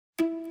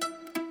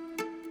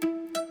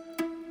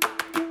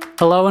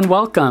Hello and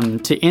welcome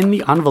to In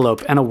the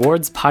Envelope, an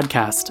awards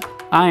podcast.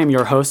 I am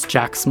your host,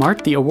 Jack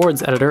Smart, the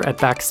awards editor at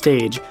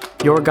Backstage,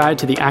 your guide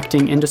to the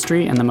acting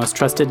industry and the most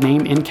trusted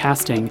name in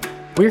casting.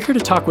 We're here to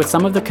talk with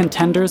some of the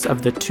contenders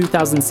of the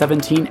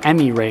 2017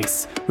 Emmy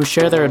race, who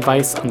share their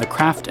advice on the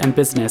craft and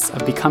business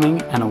of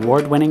becoming an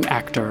award-winning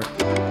actor.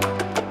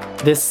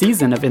 This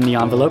season of In the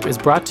Envelope is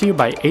brought to you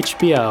by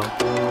HBO.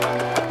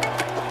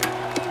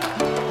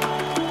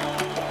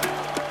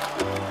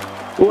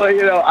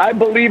 Well, I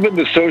believe in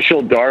the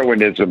social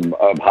Darwinism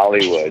of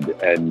Hollywood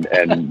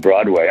and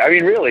Broadway. I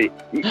mean, really,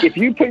 if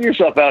you put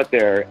yourself out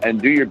there and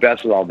do your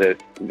best with all this,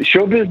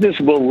 show business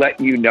will let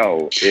you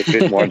know if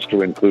it wants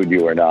to include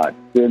you or not.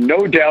 There's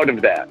no doubt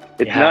of that.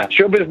 It's not,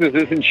 show business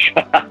isn't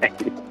shy.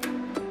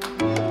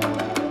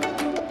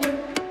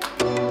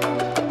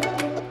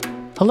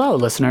 Hello,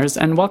 listeners,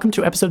 and welcome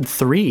to episode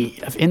 3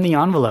 of In the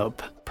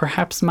Envelope.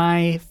 Perhaps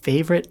my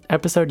favorite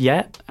episode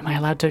yet? Am I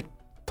allowed to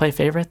play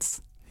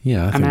favorites?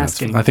 Yeah,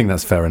 I think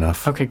that's fair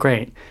enough. Okay,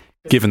 great.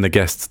 Given the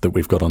guests that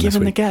we've got on this week.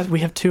 Given the guests,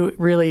 we have 2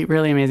 really,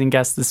 really amazing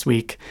guests this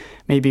week.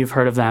 Maybe you've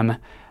heard of them.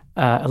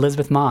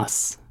 Elisabeth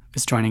Moss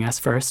is joining us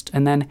first,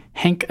 and then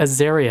Hank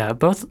Azaria,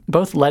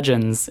 both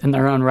legends in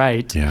their own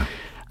right. Yeah.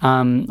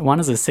 One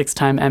is a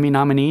 6-time Emmy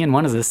nominee, and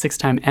one is a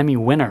 6-time Emmy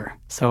winner.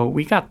 So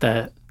we got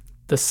the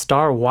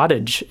star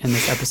wattage in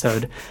this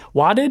episode.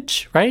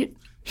 Wattage, right?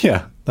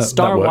 Yeah,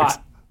 star that works.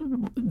 watt.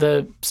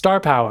 The star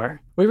power.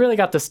 We really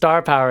got the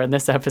star power in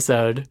this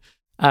episode.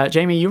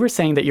 Jamie, you were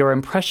saying that your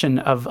impression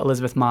of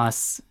Elisabeth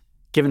Moss,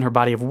 given her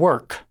body of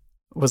work,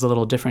 was a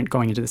little different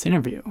going into this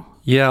interview.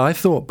 Yeah, I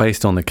thought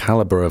based on the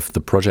caliber of the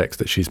projects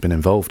that she's been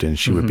involved in,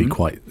 she would be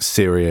quite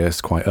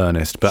serious, quite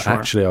earnest. But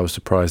actually, I was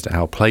surprised at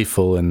how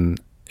playful and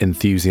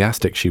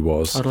enthusiastic she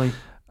was. Totally.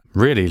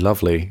 Really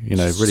lovely,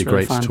 really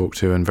great fun to talk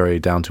to and very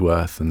down to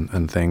earth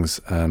and things.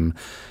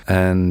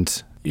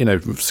 And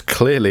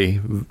clearly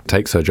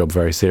takes her job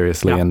very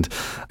seriously and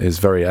is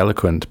very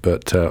eloquent,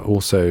 but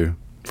also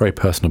very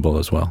personable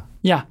as well.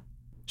 Yeah,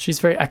 she's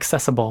very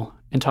accessible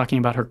in talking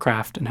about her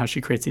craft and how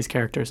she creates these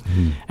characters.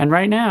 And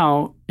right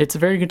now, it's a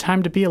very good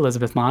time to be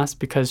Elisabeth Moss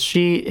because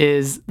she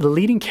is the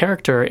leading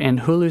character in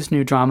Hulu's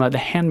new drama, The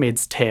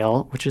Handmaid's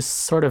Tale, which is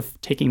sort of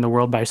taking the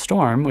world by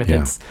storm with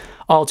its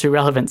all too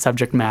relevant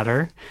subject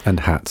matter.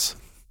 And hats.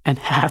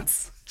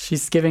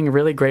 She's giving a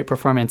really great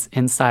performance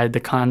inside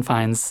the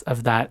confines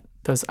of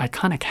those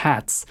iconic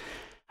hats.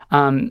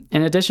 In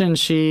addition,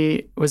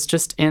 she was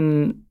just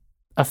in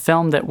a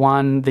film that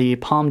won the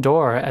Palme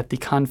d'Or at the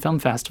Cannes Film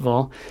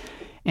Festival.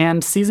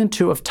 And season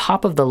 2 of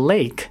Top of the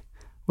Lake,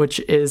 which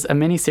is a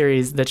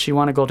miniseries that she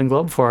won a Golden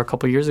Globe for a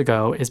couple years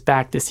ago, is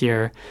back this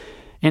year.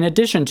 In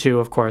addition to,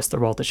 of course, the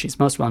role that she's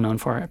most well known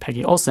for,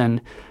 Peggy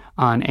Olson,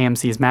 on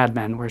AMC's Mad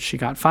Men, where she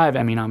got 5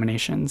 Emmy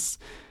nominations.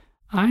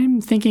 I'm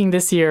thinking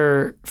this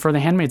year for The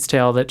Handmaid's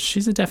Tale that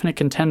she's a definite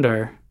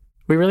contender.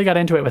 We really got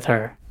into it with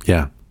her.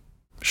 Yeah.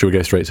 Should we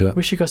go straight to it?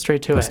 We should go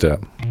straight to it. Let's do it.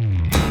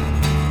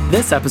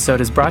 This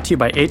episode is brought to you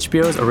by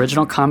HBO's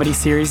original comedy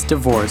series,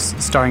 Divorce,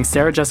 starring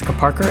Sarah Jessica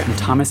Parker and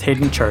Thomas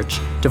Hayden Church.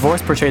 Divorce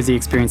portrays the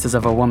experiences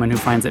of a woman who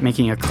finds that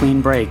making a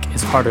clean break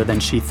is harder than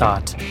she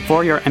thought.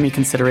 For your Emmy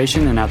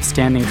consideration, an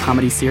outstanding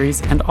comedy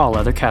series, and all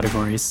other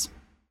categories.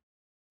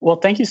 Well,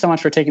 thank you so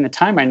much for taking the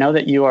time. I know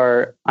that you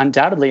are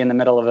undoubtedly in the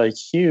middle of a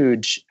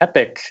huge,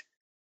 epic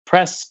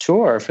press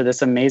tour for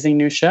this amazing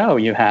new show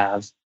you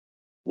have.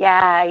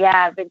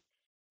 Yeah, I've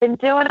been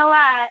doing a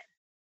lot.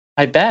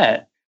 I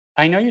bet.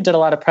 I know you did a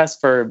lot of press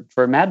for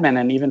Mad Men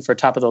and even for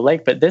Top of the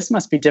Lake, but this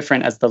must be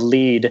different as the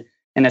lead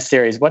in a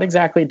series. What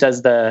exactly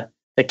does the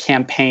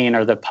campaign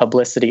or the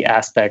publicity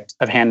aspect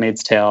of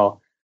Handmaid's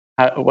Tale,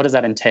 what does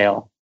that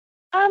entail?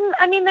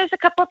 There's a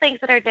couple things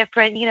that are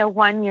different.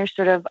 One, you're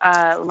sort of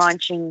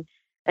launching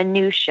a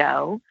new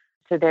show.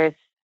 So there's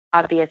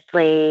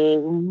obviously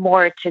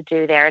more to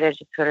do there to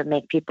just sort of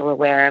make people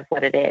aware of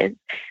what it is.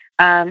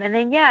 And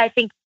then, I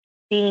think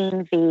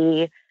being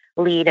the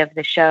lead of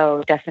the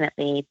show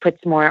definitely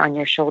puts more on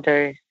your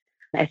shoulders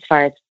as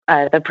far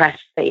as the press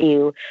that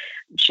you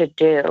should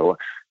do.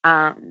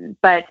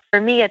 But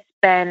for me, it's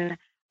been,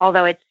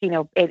 although it's,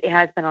 it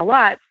has been a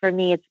lot, for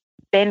me, it's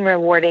been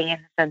rewarding in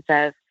the sense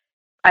of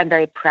I'm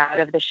very proud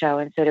of the show.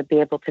 And so to be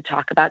able to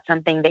talk about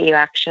something that you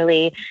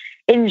actually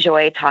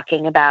enjoy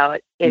talking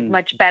about is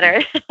much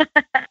better.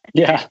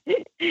 Yeah.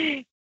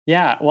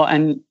 Yeah. Well,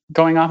 and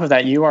going off of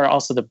that, you are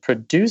also the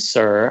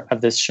producer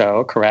of this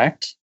show,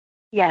 correct?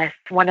 Yes,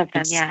 one of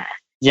them. Yeah.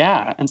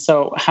 Yeah. And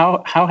so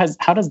how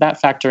does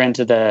that factor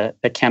into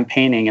the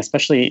campaigning,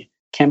 especially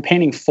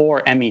campaigning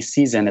for Emmy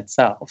season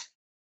itself?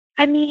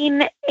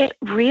 It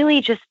really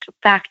just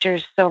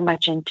factors so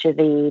much into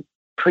the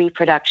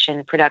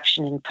pre-production,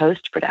 production, and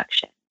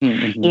post-production.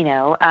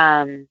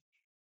 Mm-hmm.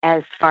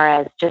 As far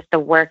as just the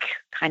work,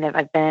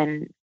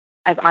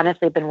 I've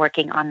honestly been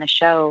working on the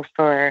show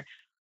for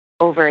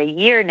over a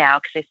year now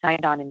because I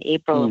signed on in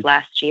April of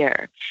last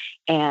year.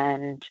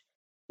 And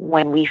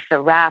when we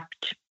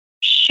wrapped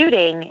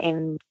shooting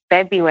in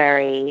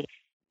February,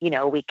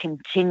 we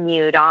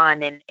continued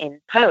on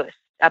in post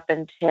up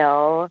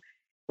until,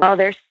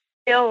 there's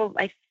still,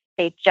 I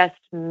they just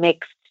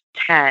mixed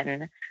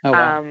 10, Oh,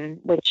 wow.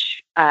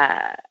 which,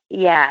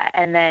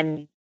 and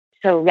then,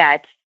 so yeah,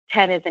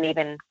 10 isn't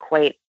even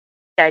quite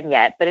done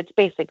yet, but it's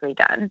basically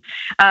done.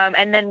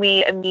 And then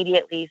we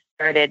immediately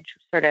started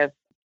sort of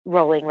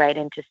rolling right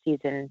into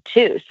season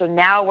 2. So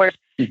now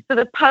so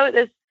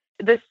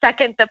the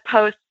second the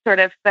post sort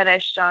of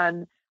finished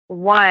on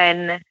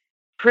 1,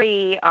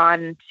 pre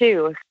on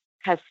 2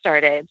 has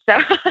started. So,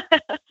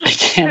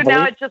 so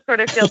now it just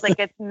sort of feels like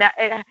it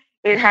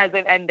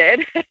hasn't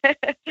ended.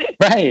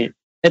 Right.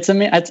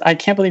 I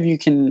can't believe you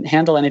can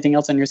handle anything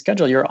else on your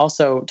schedule. You're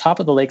also Top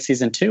of the Lake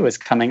season 2 is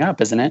coming up,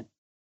 isn't it?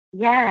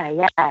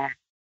 Yeah.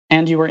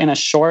 And you were in a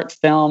short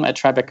film at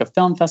Tribeca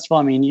Film Festival.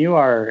 I mean, you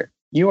are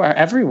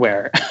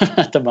everywhere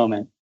at the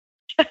moment.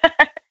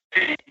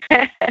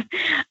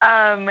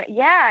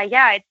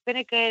 Yeah. It's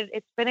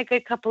been a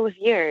good couple of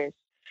years.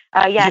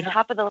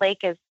 Top of the Lake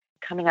is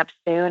coming up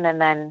soon,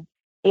 and then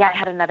I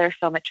had another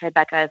film at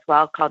Tribeca as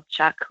well called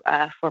Chuck,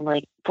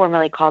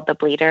 formerly called The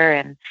Bleeder,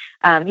 and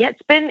and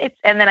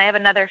then I have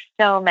another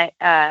film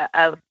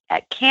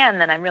at Cannes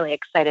that I'm really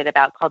excited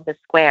about called The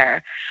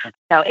Square.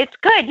 So it's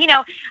good.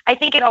 I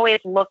think it always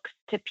looks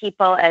to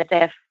people as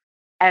if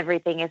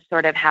everything is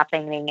sort of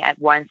happening at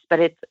once, but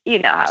it's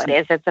how it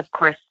is. It's of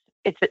course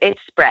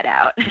it's spread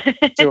out.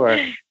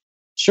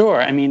 Sure.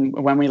 I mean,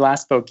 when we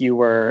last spoke, you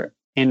were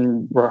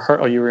in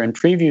rehearsal. You were in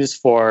previews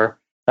for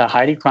the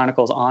Heidi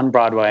Chronicles on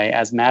Broadway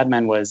as Mad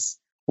Men was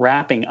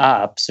wrapping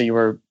up. So you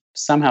were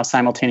somehow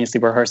simultaneously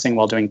rehearsing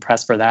while doing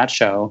press for that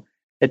show.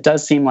 It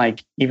does seem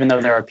like, even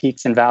though there are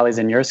peaks and valleys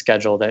in your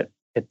schedule, that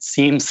it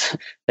seems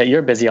that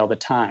you're busy all the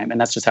time, and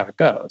that's just how it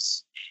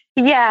goes.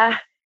 Yeah,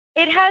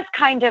 it has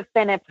kind of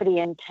been a pretty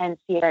intense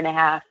year and a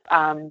half,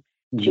 2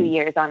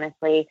 years,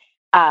 honestly.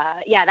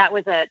 That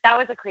was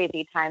a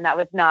crazy time. That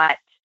was not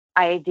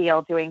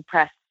ideal, doing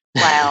press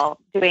while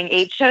doing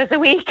 8 shows a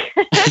week.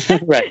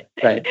 Right.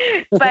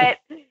 But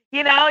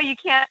you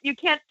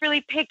can't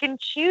really pick and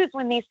choose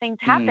when these things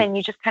happen.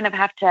 You just kind of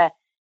have to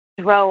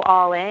throw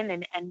all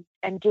in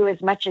and do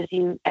as much as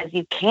you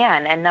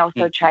can, and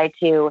also try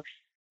to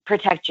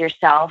protect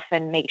yourself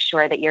and make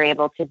sure that you're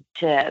able to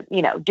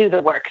do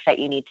the work that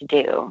you need to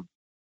do.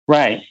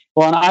 Right.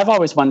 Well, and I've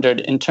always wondered,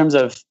 in terms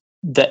of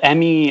the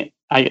Emmy,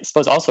 I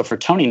suppose also for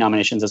Tony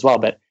nominations as well,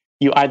 but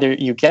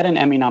you get an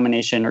Emmy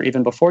nomination, or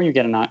even before you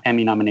get an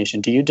Emmy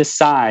nomination, do you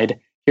decide,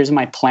 here's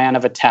my plan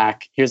of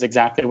attack, here's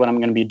exactly what I'm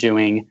going to be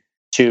doing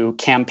to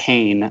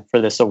campaign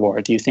for this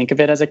award? Do you think of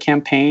it as a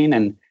campaign,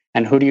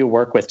 and who do you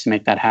work with to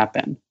make that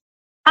happen?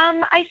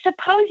 I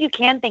suppose you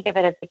can think of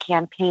it as a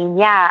campaign.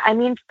 Yeah. I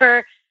mean,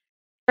 for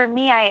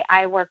me,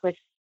 I work with,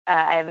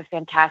 I have a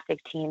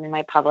fantastic team, and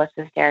my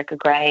publicist, Erica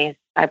Gray,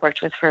 I've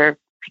worked with for,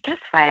 I guess,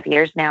 5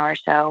 years now or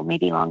so,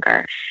 maybe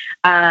longer.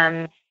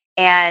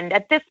 And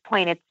at this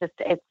point,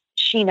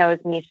 she knows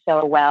me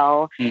so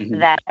well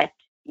that,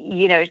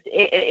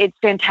 it's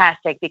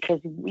fantastic,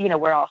 because,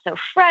 we're also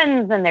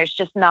friends, and there's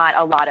just not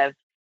a lot of,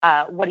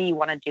 what do you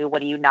want to do?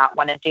 What do you not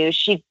want to do?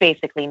 She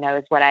basically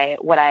knows what I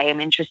am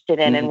interested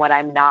in and what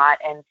I'm not.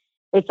 And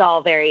it's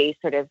all very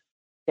sort of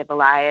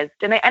civilized.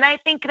 And I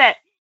think that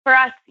for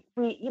us,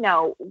 we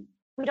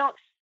don't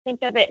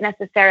think of it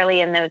necessarily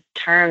in those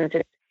terms.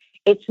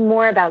 It's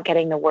more about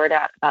getting the word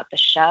out about the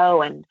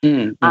show, and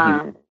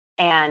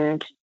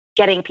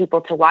getting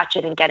people to watch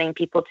it and getting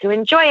people to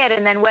enjoy it.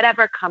 And then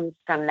whatever comes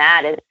from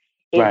that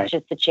is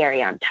just the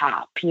cherry on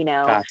top,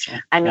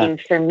 Gotcha. I mean,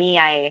 for me,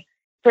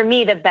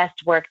 the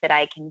best work that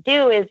I can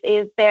do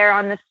is there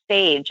on the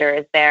stage, or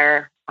is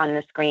there on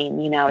the screen.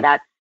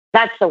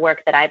 That's the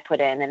work that I put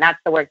in, and that's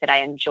the work that I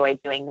enjoy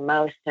doing the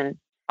most. And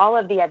all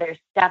of the other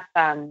stuff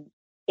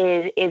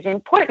is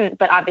important,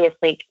 but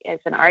obviously, as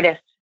an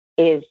artist,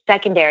 is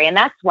secondary. And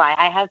that's why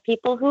I have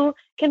people who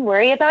can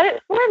worry about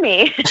it for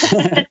me.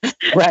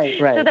 Right.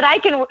 So that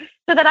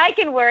I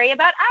can worry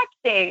about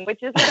acting,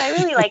 which is what I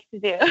really like to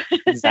do.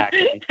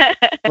 Exactly.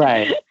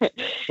 Right.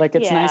 Like,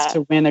 it's nice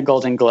to win a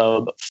Golden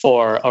Globe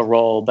for a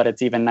role, but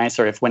it's even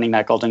nicer if winning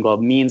that Golden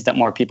Globe means that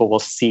more people will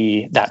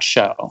see that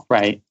show,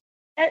 right?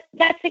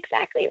 That's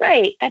exactly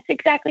right.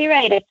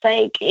 It's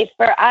like, if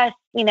for us,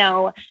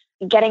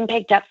 getting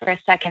picked up for a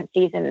second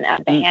season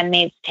of The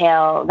Handmaid's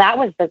Tale, that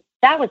was the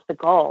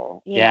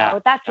goal. You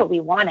know, that's what we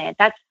wanted.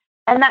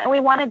 We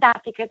wanted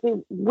that because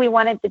we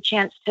wanted the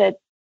chance to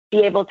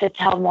be able to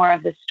tell more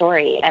of the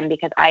story, and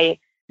because I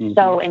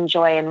so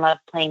enjoy and love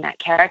playing that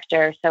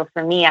character. So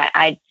for me,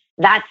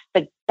 that's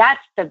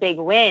the big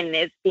win,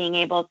 is being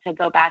able to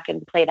go back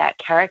and play that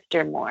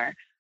character more.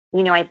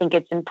 I think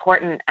it's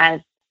important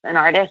as an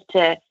artist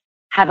to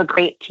have a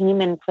great team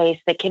in place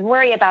that can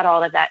worry about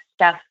all of that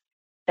stuff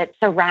that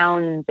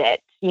surrounds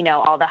it,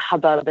 all the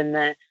hubbub and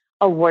the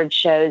award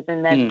shows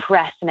and the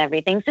press and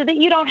everything, so that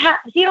you don't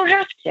have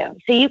to.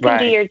 So you can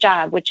do your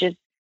job, which is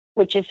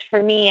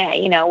for me,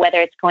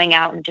 whether it's going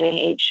out and doing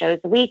 8 shows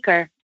a week,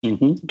 or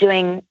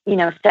doing,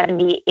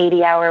 70,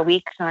 80-hour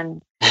weeks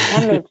on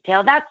Handmaid's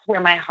Tale. That's where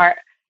my heart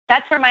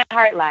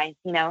lies,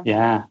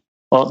 Yeah.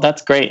 Well,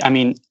 that's great. I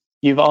mean,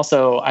 you've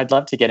also, I'd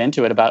love to get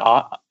into it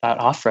about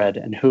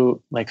Offred and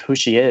who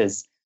she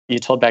is. you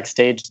told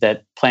backstage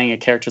that playing a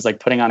character is like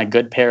putting on a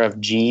good pair of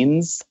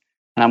jeans.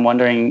 And I'm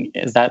wondering,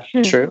 is that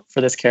true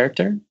for this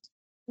character?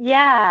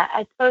 Yeah,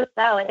 I suppose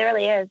so. It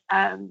really is.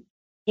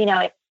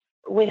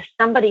 With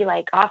somebody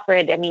like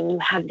Offred, I mean, you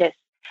have this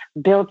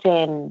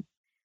built-in,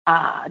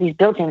 these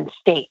built-in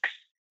stakes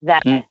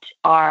that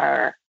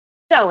are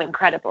so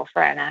incredible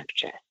for an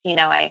actress.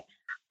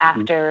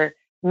 After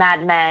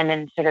Mad Men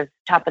and sort of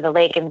Top of the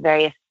Lake and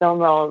various film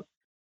roles,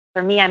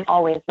 for me, I'm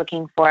always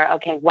looking for,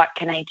 okay, what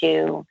can I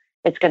do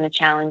that's going to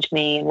challenge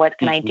me? What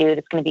can I do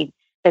that's going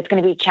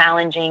to be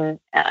challenging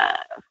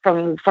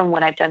from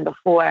what I've done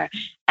before?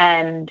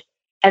 And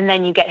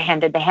then you get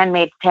handed The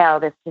Handmaid's Tale,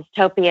 this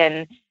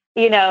dystopian,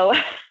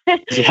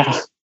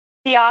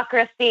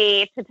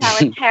 theocracy,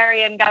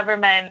 totalitarian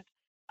government,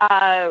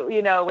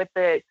 with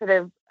the sort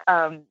of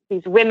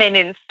these women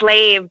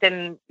enslaved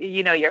and,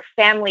 your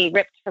family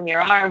ripped from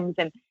your arms.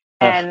 And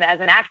as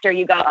an actor,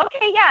 you go,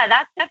 okay, yeah,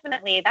 that's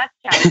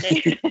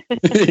challenging.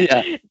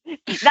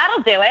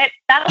 That'll do it.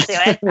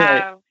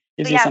 Right.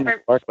 Gives you something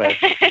to work with.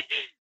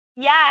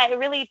 Yeah, it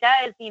really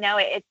does.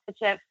 It's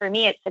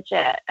such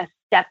a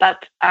step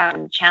up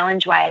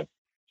challenge-wise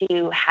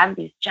to have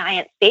these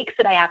giant stakes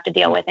that I have to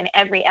deal with in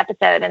every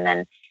episode. And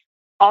then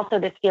also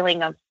this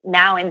feeling of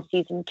now in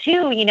season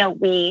 2,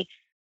 we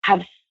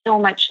have so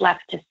much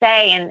left to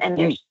say and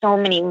there's so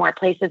many more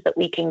places that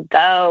we can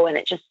go. And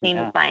it just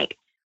seems like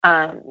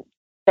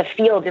the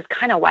field is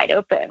kind of wide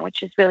open,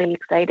 which is really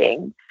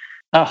exciting.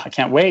 Oh, I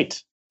can't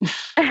wait.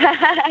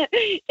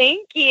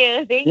 Thank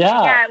you.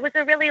 Yeah, it was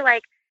a really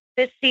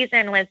this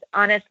season was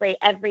honestly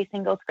every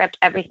single script,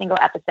 every single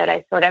episode.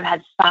 I sort of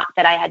had thought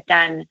that I had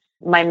done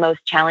my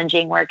most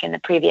challenging work in the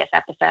previous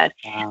episode.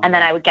 And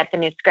then I would get the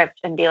new script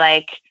and be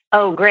like,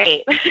 oh,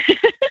 great.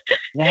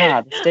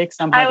 Yeah, the stakes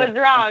somehow. I was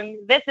wrong.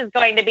 This is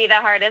going to be the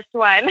hardest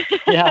one.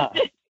 Yeah.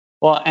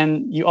 Well,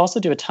 and you also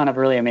do a ton of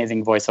really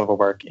amazing voiceover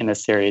work in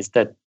this series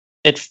that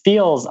it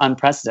feels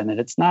unprecedented.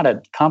 It's not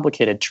a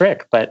complicated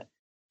trick, but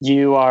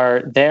you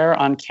are there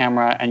on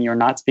camera and you're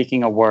not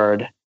speaking a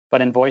word.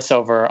 But in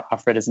voiceover,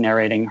 Offred is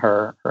narrating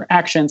her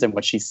actions and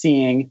what she's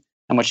seeing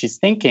and what she's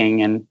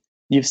thinking. And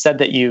you've said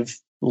that you've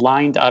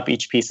lined up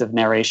each piece of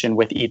narration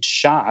with each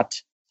shot.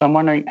 So I'm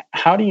wondering,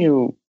 how do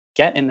you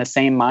get in the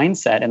same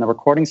mindset in the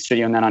recording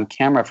studio and then on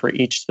camera for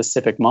each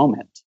specific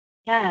moment?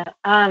 Yeah,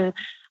 I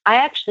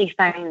actually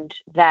find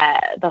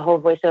that the whole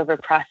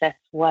voiceover process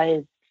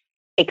was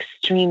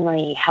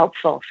extremely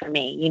helpful for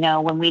me.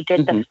 When we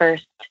did the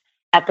first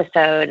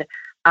episode,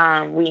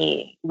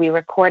 we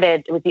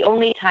recorded, it was the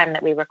only time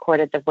that we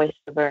recorded the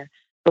voiceover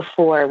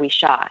before we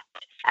shot.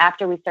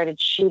 After we started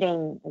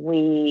shooting,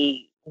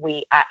 we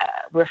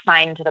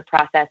refined the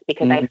process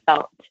because I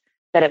felt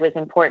that it was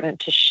important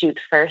to shoot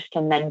first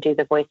and then do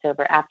the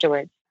voiceover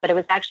afterwards. But it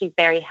was actually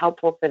very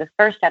helpful for the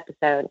first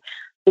episode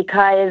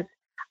because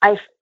I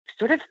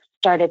sort of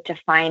started to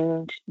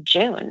find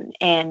June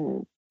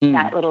in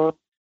that little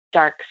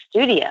dark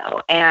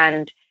studio.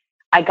 And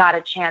I got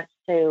a chance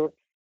to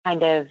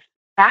kind of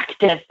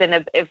practice,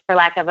 for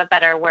lack of a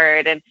better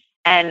word,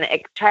 and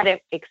try to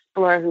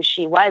explore who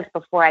she was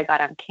before I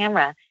got on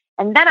camera.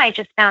 And then I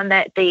just found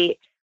that the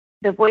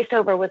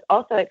voiceover was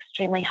also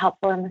extremely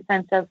helpful in the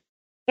sense of,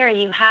 here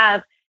you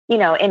have,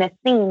 in a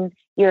scene,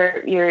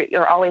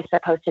 you're always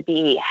supposed to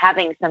be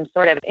having some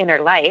sort of inner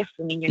life.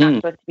 I mean, you're not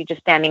supposed to be just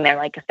standing there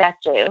like a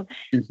statue.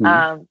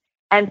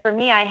 And for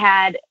me, I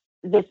had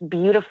this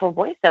beautiful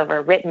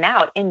voiceover written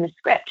out in the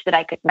script that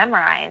I could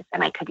memorize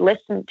and I could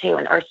listen to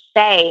or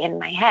say in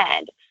my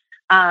head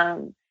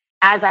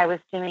as I was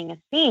doing a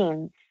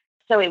scene.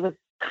 So it was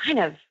kind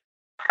of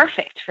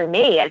perfect for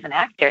me as an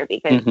actor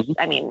because,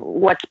 I mean,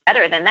 what's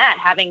better than that?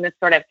 Having this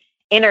sort of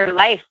inner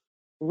life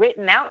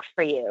written out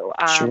for you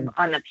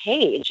on the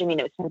page. I mean,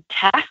 it was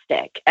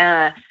fantastic.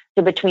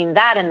 So between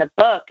that and the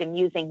book and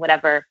using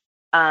whatever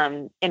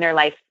inner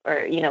life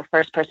or,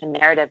 first person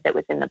narrative that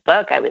was in the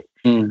book,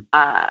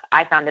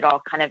 I found it all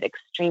kind of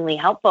extremely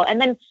helpful.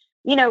 And then,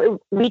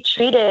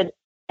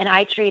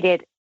 I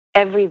treated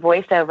every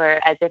voiceover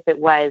as if it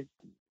was,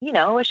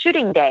 a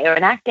shooting day or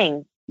an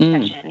acting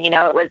session.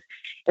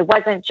 It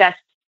wasn't just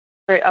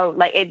for,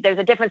 there's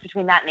a difference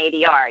between that and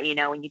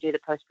ADR, when you do the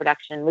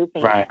post-production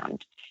looping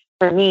sound.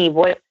 For me,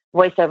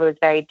 voiceover was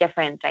very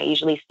different. I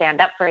usually stand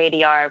up for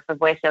ADR. For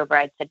voiceover,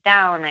 I'd sit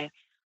down.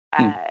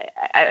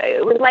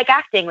 It was like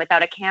acting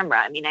without a camera.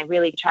 I mean, I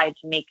really tried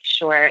to make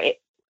sure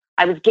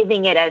I was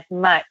giving it as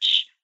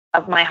much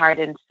of my heart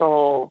and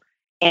soul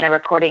in a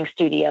recording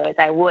studio as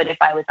I would if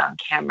I was on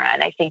camera.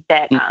 And I think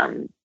that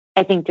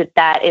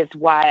that is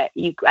why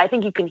I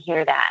think you can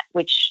hear that,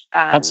 which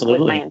was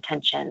my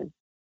intention.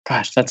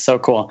 Gosh, that's so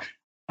cool.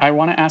 I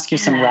want to ask you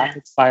some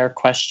rapid fire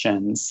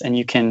questions, and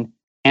you can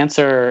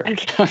answer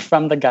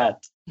from the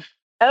gut.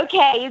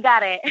 Okay, you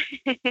got it.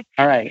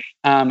 All right.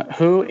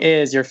 Who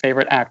is your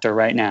favorite actor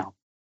right now?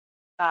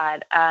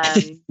 God,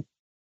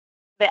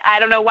 but I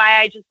don't know why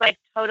I just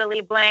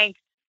totally blanked.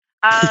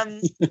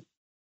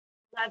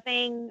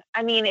 Loving.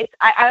 I mean,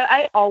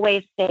 I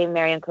always say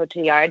Marion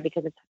Cotillard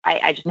because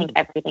I just think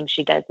everything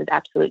she does is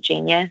absolute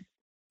genius.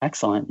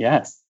 Excellent.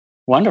 Yes.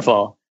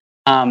 Wonderful.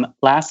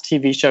 Last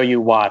TV show you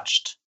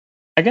watched,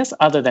 I guess,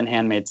 other than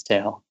Handmaid's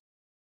Tale.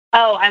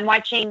 Oh, I'm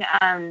watching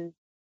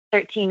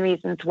 13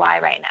 Reasons Why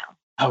right now.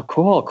 Oh,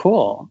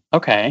 cool.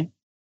 Okay.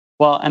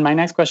 Well, and my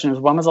next question is,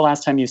 when was the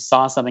last time you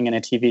saw something in a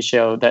TV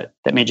show that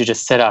made you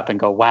just sit up and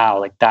go, wow,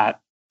 like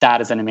that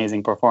is an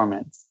amazing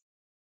performance?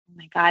 Oh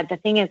my God. The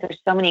thing is, there's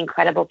so many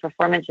incredible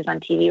performances on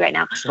TV right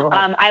now. Sure.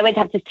 I would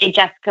have to say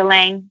Jessica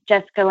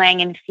Lange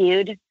in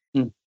Feud.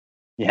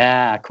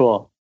 Yeah,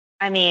 cool.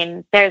 I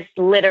mean, there's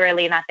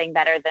literally nothing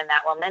better than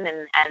that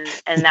woman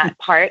and that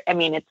part. I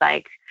mean, it's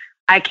like,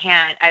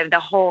 the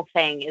whole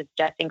thing is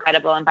just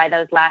incredible. And by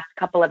those last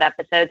couple of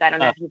episodes, I don't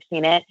know if you've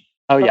seen it.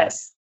 Oh,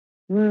 yes.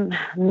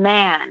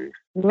 Man,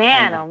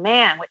 oh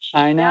man, what she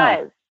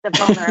does, the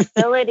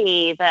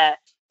vulnerability,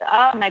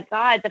 oh my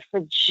God, the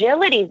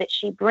fragility that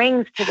she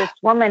brings to this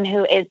woman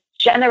who is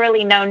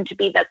generally known to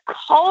be the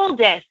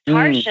coldest,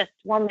 harshest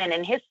woman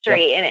in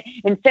history,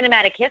 in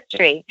cinematic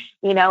history,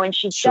 and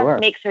she just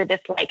makes her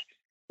this like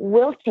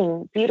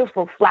wilting,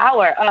 beautiful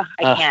flower. Oh,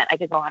 I can't. I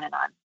could go on and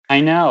on.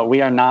 I know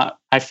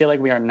I feel like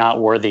we are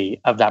not worthy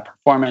of that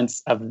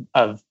performance of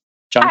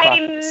Joan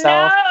Crawford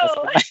herself.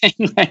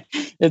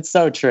 It's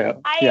so true.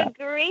 I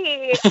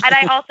agree. And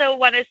I also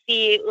want to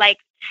see like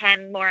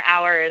 10 more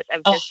hours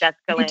of just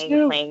Jessica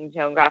Lange playing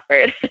Joan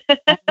Crawford.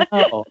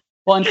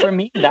 Well, and for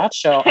me, that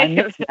show, I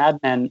miss Mad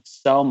Men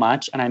so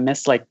much. And I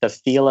miss like the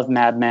feel of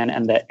Mad Men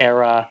and the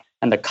era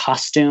and the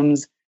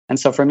costumes. And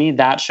so for me,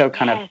 that show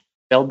kind of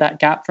filled that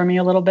gap for me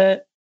a little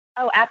bit.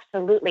 Oh,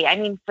 absolutely. I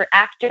mean, for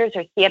actors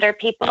or theater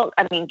people,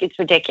 I mean, it's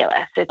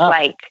ridiculous. It's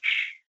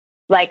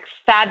like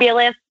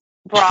fabulous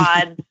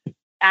broad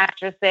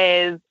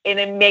actresses in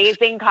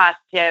amazing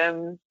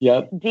costumes,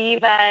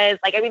 divas.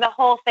 Like, I mean, the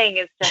whole thing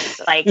is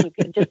just like, you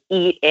can just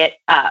eat it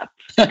up,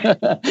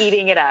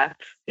 eating it up.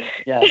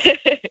 Yes,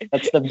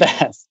 that's the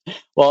best.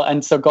 Well,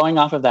 and so going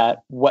off of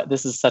that,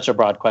 this is such a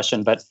broad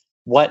question, but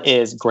what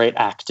is great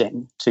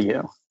acting to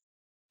you?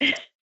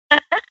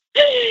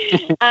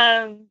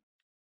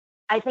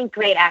 I think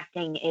great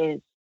acting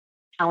is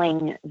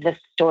telling the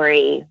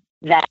story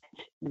that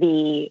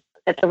the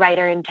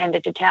writer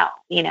intended to tell,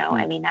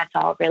 I mean, that's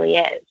all it really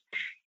is.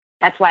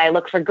 That's why I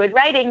look for good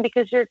writing,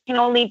 because you can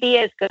only be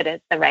as good as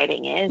the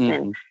writing is.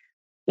 And,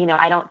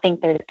 I don't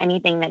think there's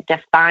anything that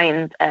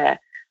defines a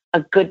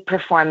good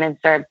performance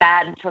or a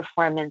bad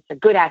performance, or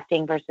good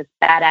acting versus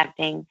bad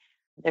acting.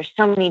 There's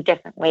so many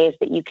different ways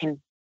that you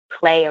can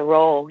play a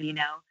role,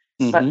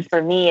 but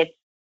for me,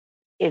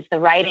 it's the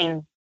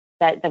writing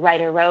that the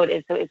writer wrote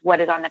is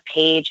what is on the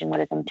page and what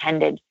is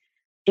intended.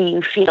 Do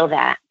you feel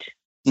that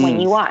when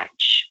you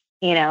watch?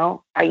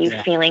 Are you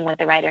feeling what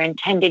the writer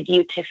intended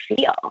you to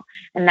feel?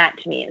 And that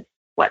to me is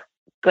what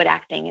good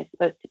acting is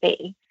supposed to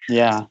be.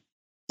 Yeah.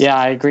 Yeah,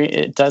 I agree.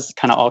 It does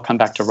kind of all come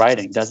back to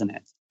writing, doesn't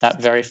it?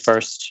 That very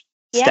first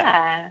step.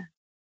 Yeah,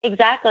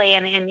 exactly.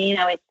 And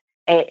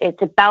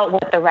it's about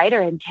what the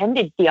writer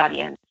intended the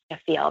audience to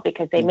feel,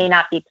 because they may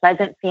not be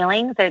pleasant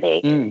feelings, or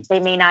they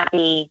may not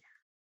be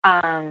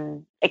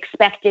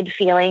expected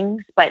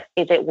feelings, but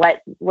is it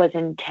what was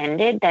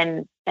intended?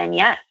 Then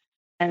yes.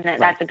 And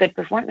that's a good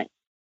performance.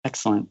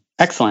 Excellent.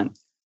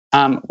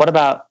 What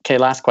about,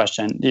 last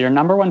question. Your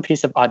number one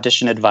piece of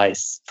audition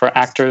advice for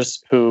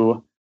actors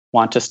who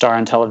want to star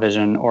on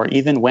television or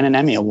even win an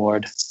Emmy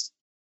Award?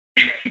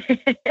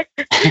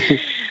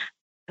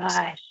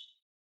 Gosh,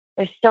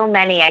 there's so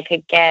many I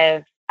could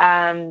give.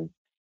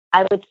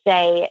 I would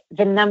say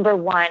the number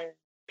one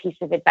piece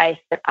of advice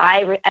that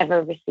I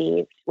ever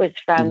received was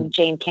from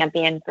Jane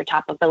Campion for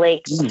Top of the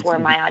Lake before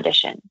my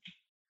audition.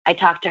 I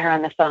talked to her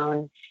on the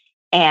phone,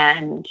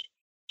 and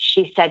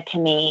she said to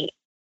me,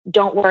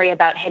 "Don't worry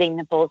about hitting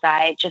the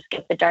bullseye, just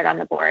get the dart on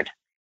the board."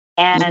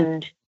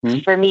 And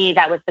for me,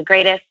 that was the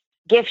greatest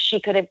gift she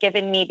could have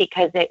given me,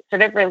 because it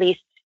sort of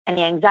released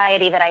any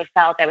anxiety that I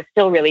felt. I was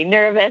still really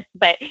nervous,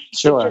 but it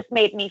just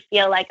made me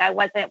feel like I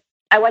wasn't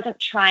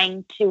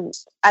trying to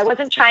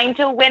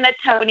win a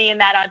Tony in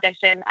that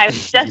audition. I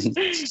was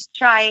just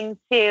trying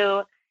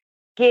to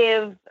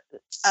give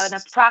an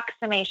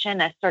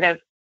approximation, a sort of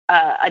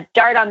a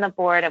dart on the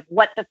board of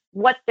what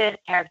this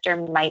character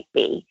might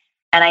be.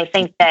 And I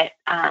think that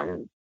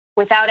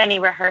without any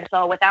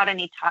rehearsal, without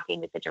any talking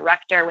with the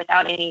director,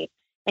 without anything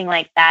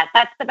like that,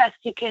 that's the best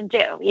you can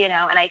do, And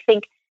I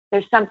think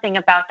there's something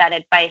about that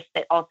advice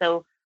that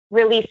also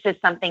releases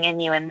something in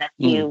you and lets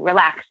you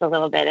relax a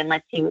little bit and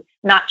lets you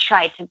not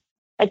try to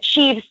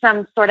achieve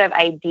some sort of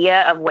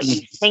idea of what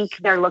you think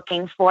they're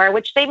looking for,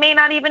 which they may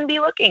not even be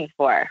looking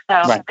for.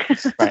 So, right.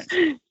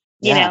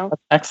 That's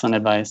excellent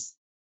advice.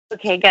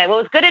 Okay, good. Well,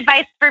 it was good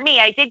advice for me.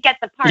 I did get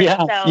the part,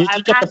 so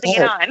I'm passing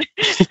it on.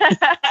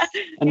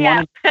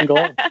 And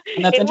gold.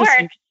 And that's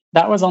interesting. Worked.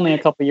 That was only a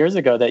couple of years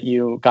ago that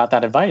you got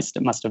that advice.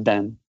 It must have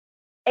been.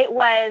 It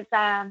was,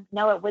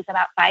 no, it was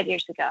about 5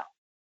 years ago.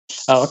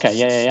 Oh, okay.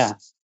 Yeah.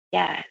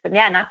 Yeah,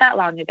 not that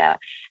long ago.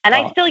 And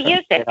I still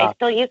use it. I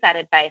still use that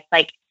advice.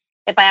 Like,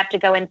 if I have to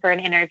go in for an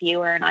interview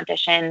or an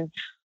audition,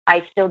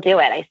 I still do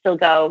it. I still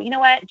go, you know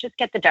what? Just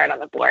get the dart on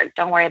the board.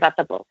 Don't worry about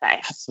the bullseye.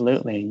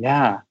 Absolutely.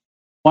 Yeah.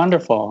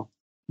 Wonderful.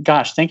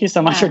 Gosh, thank you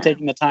so much for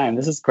taking the time.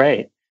 This is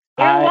great.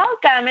 You're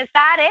welcome. Is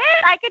that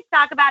it? I could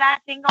talk about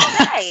acting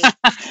all day.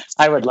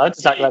 I would love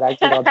to talk about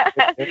acting all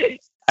day.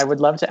 I would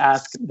love to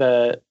ask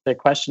the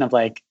question of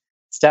like,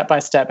 step by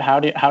step, how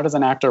does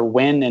an actor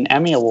win an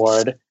Emmy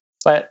Award?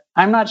 But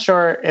I'm not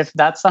sure if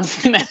that's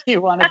something that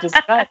you want to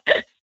discuss,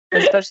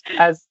 especially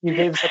as you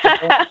gave such a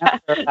great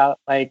answer about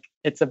like,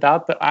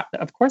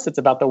 of course it's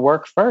about the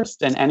work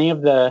first, and any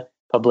of the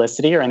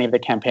publicity or any of the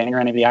campaigning or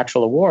any of the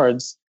actual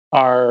awards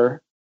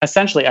are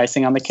essentially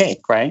icing on the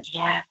cake, right?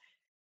 Yeah.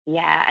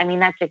 Yeah. I mean,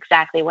 that's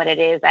exactly what it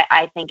is.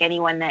 I think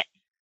anyone that,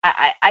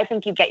 I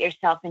think you get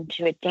yourself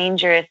into a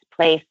dangerous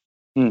place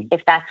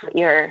if that's what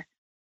you're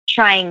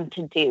trying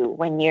to do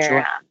when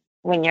you're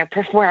when you're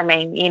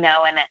performing,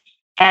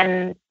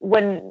 and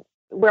when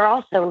we're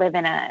also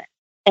living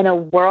in a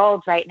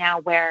world right now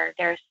where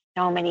there's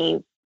so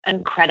many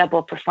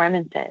incredible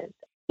performances,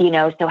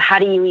 so how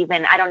do you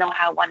even, I don't know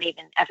how one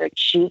even ever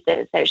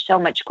chooses. There's so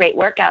much great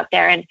work out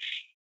there, and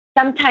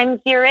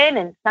sometimes you're in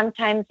and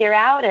sometimes you're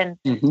out. And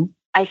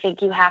I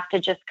think you have to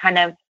just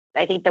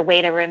I think the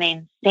way to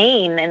remain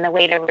sane and the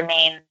way to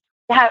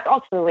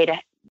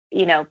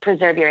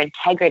preserve your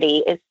integrity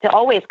is to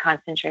always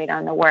concentrate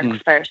on the work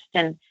first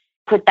and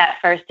put that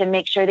first and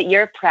make sure that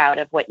you're proud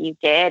of what you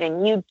did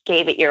and you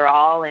gave it your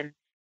all and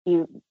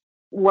you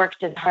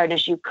worked as hard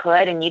as you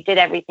could and you did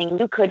everything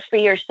you could for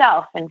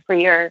yourself and for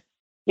your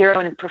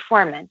own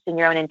performance and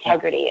your own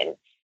integrity. And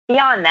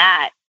beyond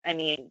that, I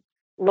mean,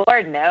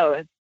 Lord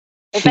knows.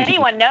 If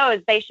anyone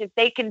knows, they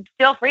can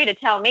feel free to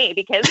tell me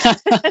because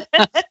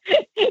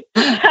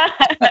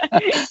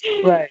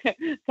right.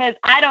 Because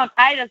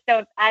I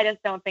just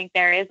don't think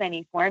there is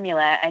any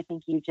formula. I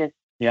think you just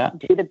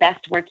do the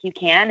best work you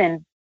can,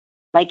 and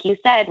like you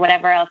said,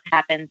 whatever else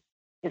happens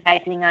is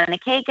icing on the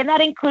cake, and that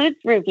includes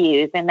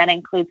reviews, and that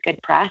includes good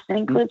press, and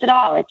includes it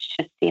all. It's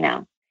just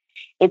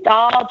it's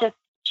all just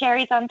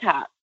cherries on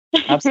top.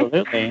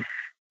 Absolutely.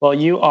 Well,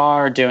 you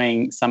are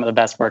doing some of the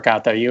best work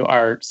out there. You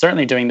are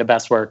certainly doing the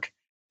best work.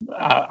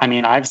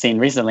 I've seen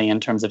recently in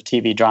terms of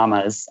TV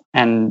dramas.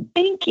 And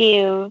thank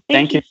you.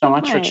 Thank you so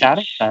much for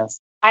chatting with us.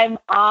 I'm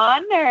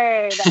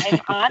honored.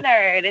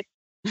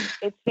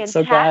 It's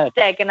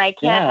fantastic, and I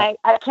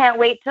can't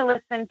wait to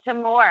listen to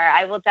more.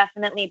 I will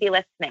definitely be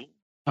listening.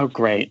 Oh,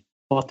 great.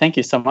 Well, thank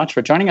you so much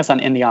for joining us on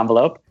In the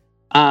Envelope.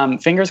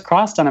 Fingers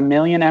crossed on 1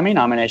 million Emmy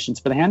nominations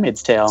for The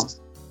Handmaid's Tale.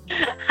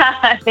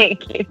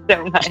 Thank you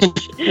so much.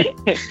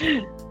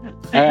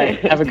 All right.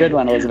 Have a good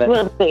one, Elizabeth.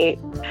 We'll see.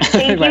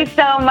 Thank you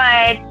so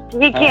much.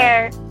 Take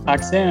care.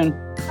 Talk soon.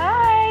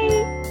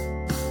 Bye.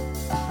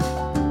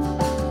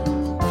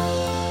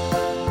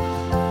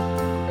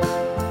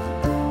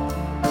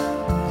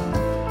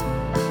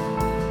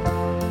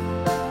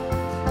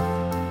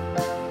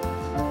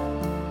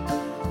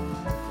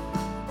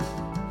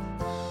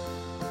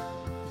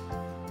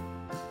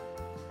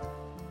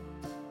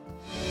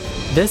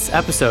 This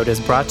episode is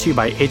brought to you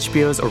by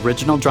HBO's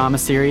original drama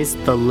series,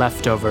 The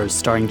Leftovers,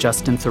 starring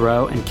Justin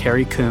Theroux and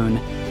Carrie Coon.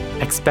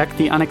 Expect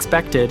the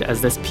unexpected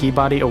as this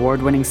Peabody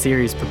Award-winning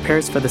series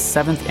prepares for the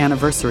 7th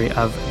anniversary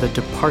of The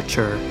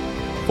Departure.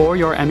 For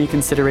your Emmy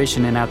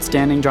consideration in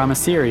Outstanding Drama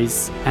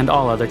Series and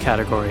all other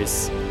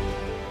categories.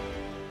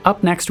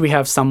 Up next, we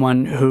have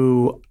someone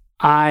who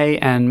I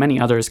and many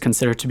others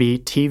consider to be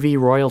TV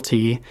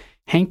royalty,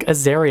 Hank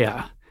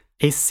Azaria,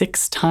 a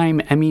 6-time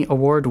Emmy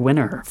Award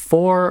winner,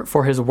 4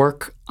 for his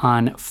work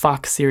on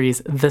Fox series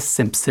The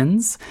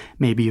Simpsons,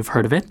 maybe you've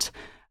heard of it,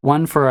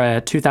 1 for a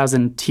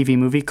 2000 TV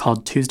movie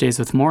called Tuesdays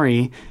with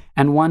Morrie,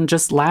 and 1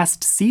 just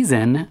last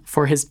season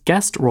for his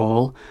guest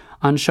role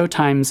on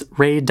Showtime's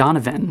Ray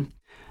Donovan.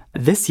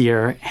 This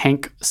year,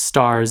 Hank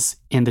stars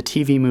in the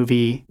TV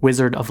movie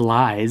Wizard of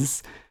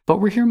Lies, but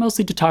we're here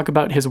mostly to talk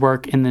about his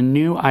work in the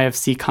new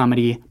IFC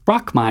comedy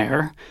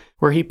Brockmire,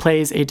 where he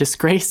plays a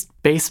disgraced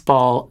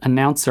baseball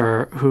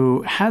announcer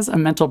who has a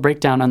mental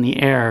breakdown on the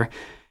air,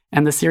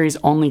 and the series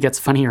only gets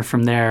funnier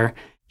from there.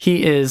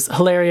 He is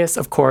hilarious,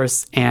 of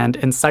course, and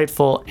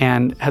insightful,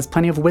 and has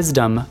plenty of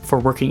wisdom for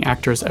working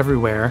actors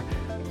everywhere.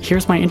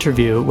 Here's my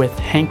interview with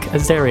Hank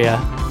Azaria.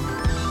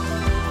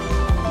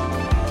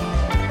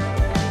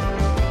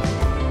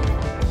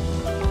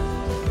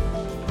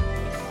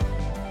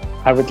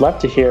 I would love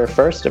to hear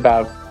first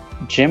about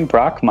Jim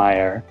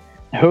Brockmire.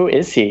 Who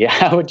is he?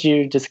 How would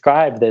you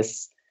describe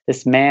this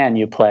man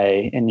you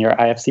play in your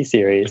IFC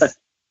series?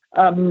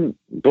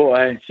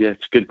 Boy,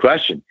 that's a good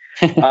question.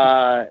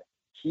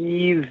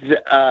 He's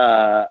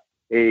a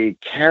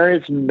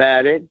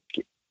charismatic,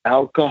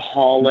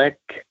 alcoholic,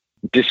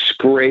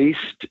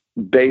 disgraced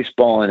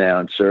baseball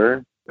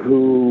announcer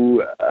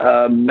who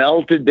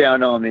melted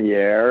down on the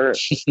air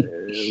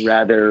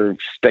rather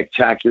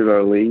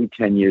spectacularly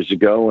 10 years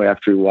ago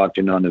after he walked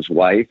in on his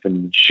wife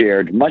and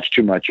shared much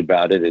too much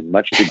about it in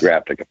much too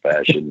graphic a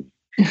fashion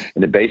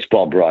in the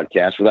baseball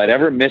broadcast without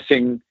ever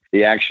missing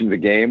the action of the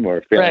game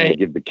or failing to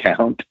give the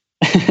count.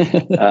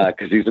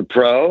 Because he's a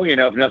pro,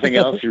 if nothing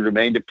else, he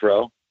remained a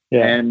pro.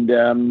 Yeah. And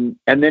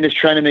then is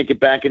trying to make it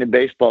back into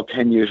baseball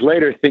 10 years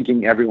later,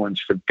 thinking everyone's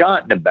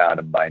forgotten about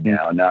him by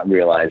now, not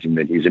realizing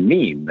that he's a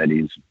meme, that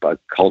he's a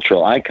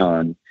cultural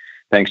icon,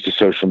 thanks to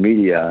social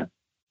media.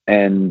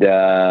 And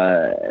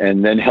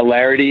then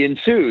hilarity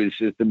ensues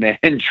as the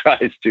man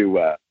tries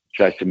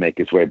to make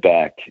his way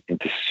back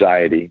into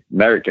society,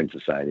 American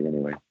society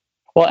anyway.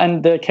 Well,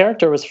 and the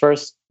character was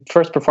first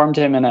performed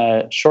to him in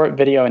a short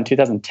video in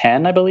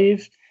 2010, I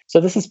believe. So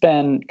this has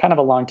been kind of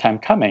a long time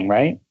coming,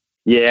 right?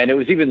 Yeah, and it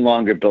was even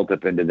longer built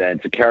up into that.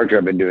 It's a character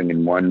I've been doing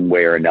in one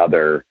way or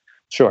another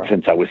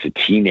since I was a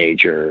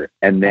teenager.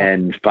 And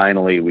then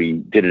finally we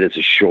did it as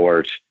a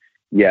short,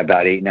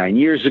 about 8-9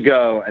 years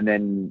ago. And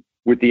then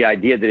with the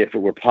idea that if it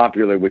were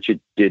popular, which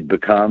it did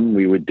become,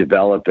 we would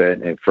develop it.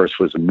 And it first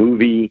was a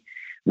movie,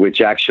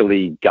 which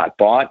actually got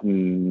bought,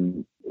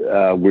 and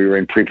we were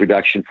in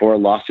pre-production for,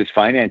 lost its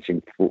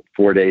financing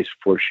 4 days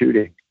before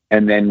shooting.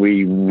 And then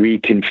we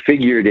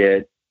reconfigured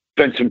it,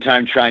 spent some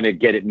time trying to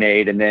get it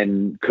made, and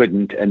then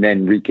couldn't, and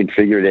then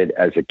reconfigured it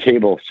as a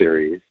cable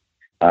series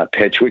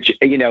pitch, which,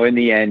 in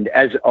the end,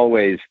 as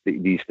always,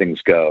 these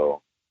things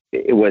go,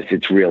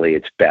 it's really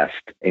its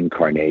best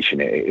incarnation.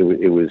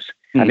 It was,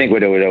 I think,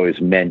 what it was always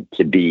meant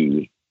to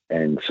be.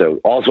 And so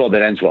all's well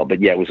that ends well.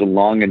 But yeah, it was a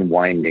long and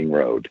winding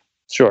road.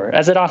 Sure,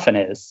 as it often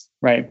is,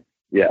 right?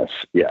 Yes.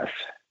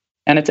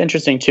 And it's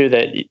interesting, too,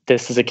 that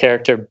this is a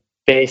character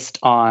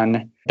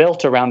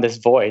built around this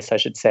voice, I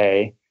should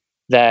say,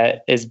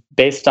 that is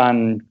based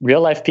on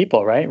real life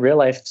people, right? Real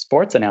life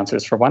sports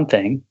announcers, for one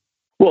thing.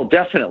 Well,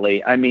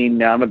 definitely. I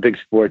mean, I'm a big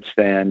sports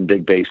fan,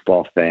 big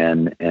baseball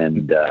fan,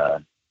 and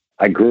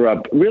I grew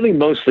up really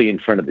mostly in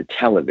front of the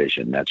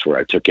television. That's where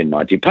I took in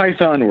Monty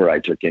Python, where I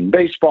took in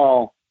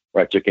baseball,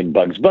 where I took in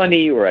Bugs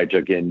Bunny, where I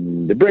took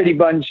in the Brady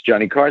Bunch,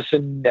 Johnny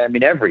Carson. I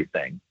mean,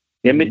 everything.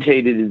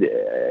 Imitated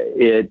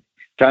it,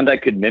 found I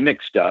could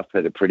mimic stuff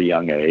at a pretty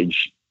young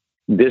age.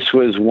 This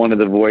was one of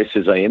the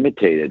voices I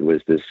imitated,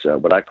 was this,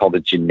 what I call the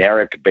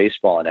generic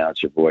baseball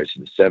announcer voice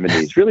in the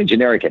 70s, really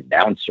generic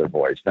announcer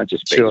voice, not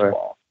just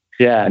baseball.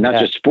 Yeah. And not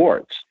just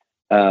sports.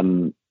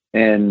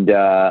 And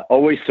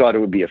always thought it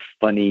would be a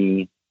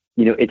funny,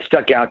 it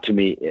stuck out to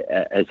me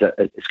as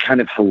it's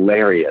kind of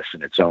hilarious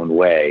in its own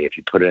way if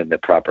you put it in the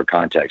proper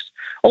context.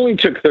 Only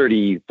took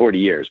 30, 40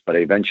 years, but I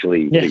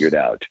eventually figured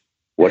out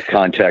what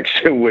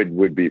context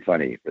would be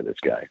funny for this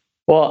guy.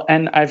 Well,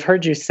 and I've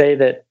heard you say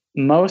that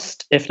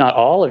most, if not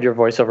all, of your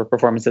voiceover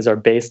performances are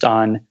based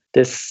on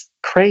this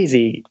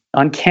crazy,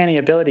 uncanny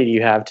ability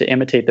you have to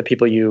imitate the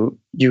people you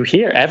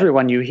hear,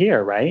 everyone you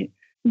hear, right?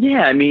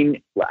 Yeah, I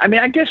mean,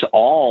 I guess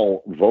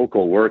all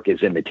vocal work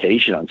is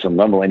imitation on some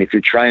level. And if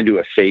you're trying to do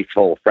a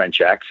faithful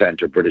French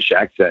accent or British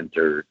accent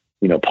or,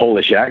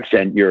 Polish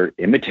accent, you're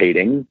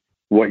imitating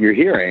what you're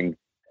hearing.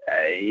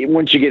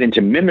 Once you get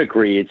into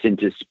mimicry, it's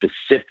into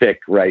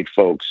specific, right,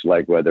 folks,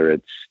 like whether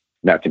it's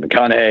Matthew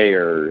McConaughey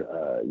or,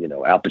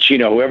 Al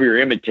Pacino, whoever you're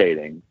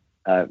imitating,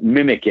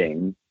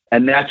 mimicking.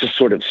 And that's a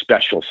sort of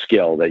special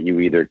skill that you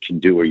either can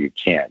do or you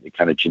can't. You're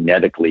kind of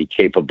genetically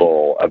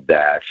capable of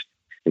that.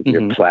 If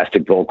you have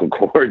plastic vocal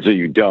cords or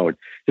you don't.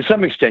 To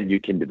some extent, you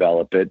can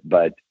develop it,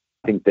 but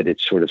I think that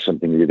it's sort of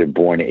something you're either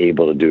born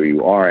able to do or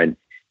you aren't,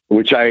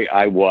 which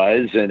I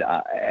was.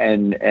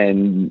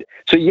 And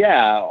so,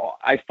 yeah,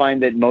 I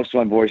find that most of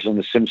my voices on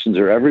The Simpsons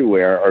or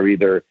everywhere are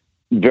either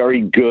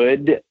very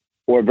good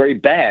or very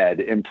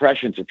bad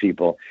impressions of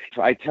people.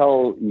 I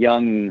tell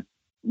young,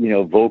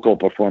 vocal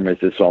performers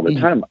this all the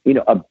time.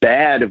 A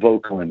bad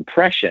vocal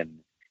impression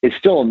is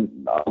still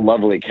a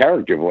lovely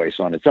character voice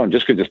on its own,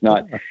 just because it's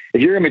not,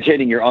 if you're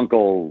imitating your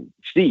Uncle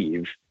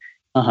Steve,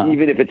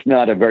 even if it's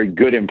not a very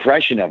good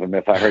impression of him,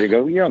 if I heard you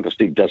go, your Uncle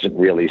Steve doesn't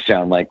really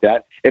sound like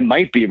that, it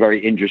might be a very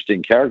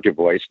interesting character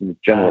voice, and the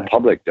general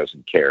public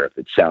doesn't care if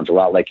it sounds a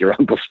lot like your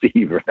Uncle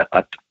Steve or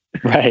not.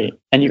 Right.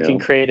 And you can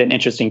create an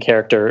interesting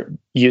character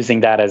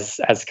using that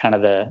as kind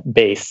of the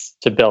base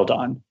to build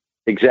on.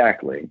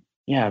 Exactly.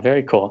 Yeah,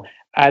 very cool.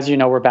 As you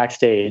know, we're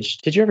backstage.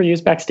 Did you ever use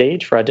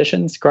backstage for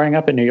auditions growing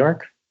up in New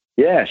York?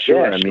 Yeah,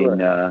 sure. I mean,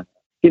 when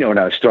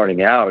I was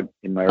starting out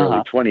in my early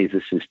 20s,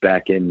 this is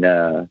back in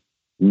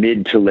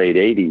mid to late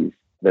 80s.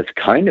 That's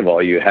kind of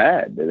all you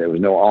had. There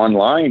was no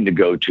online to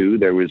go to.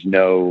 There was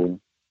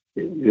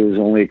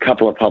only a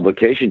couple of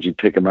publications. You'd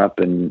pick them up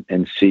and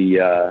see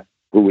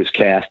who was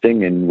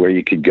casting and where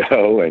you could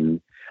go. And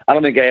I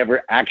don't think I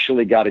ever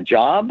actually got a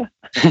job.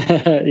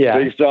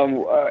 Based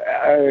on,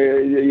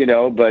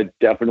 but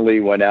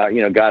definitely went out,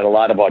 got a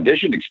lot of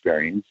audition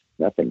experience,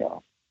 nothing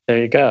else. There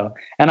you go.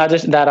 And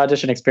that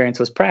audition experience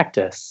was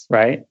practice,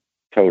 right?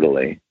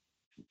 Totally.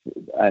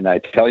 And I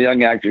tell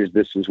young actors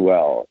this as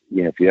well.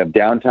 If you have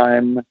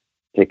downtime,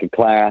 take a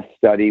class,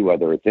 study,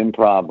 whether it's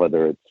improv,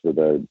 whether it's with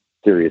a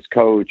serious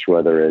coach,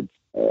 whether it's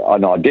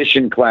an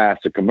audition class,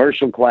 a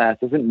commercial class,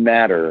 doesn't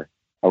matter.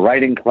 A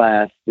writing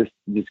class,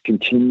 just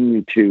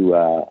continue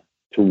to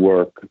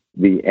work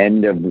the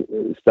end of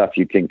stuff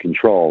you can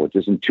control, which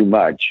isn't too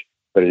much,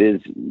 but it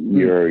is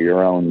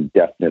your own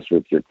deftness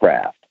with your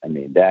craft. I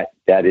mean, that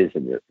is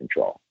in your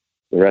control.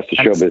 The rest of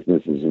show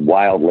business is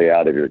wildly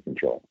out of your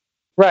control.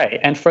 Right.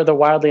 And for the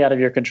wildly out of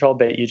your control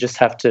bit, you just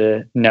have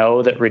to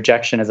know that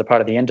rejection is a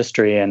part of the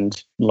industry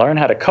and learn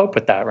how to cope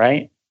with that,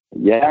 right?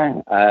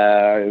 Yeah.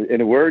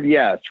 In a word,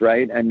 yes,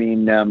 right? I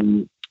mean,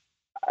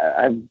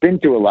 I've been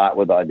through a lot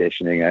with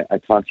auditioning. I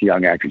talk to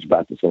young actors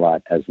about this a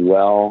lot as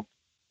well.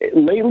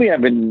 Lately,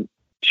 I've been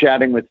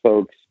chatting with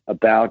folks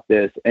about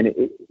this, and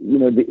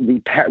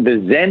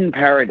the Zen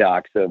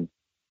paradox of,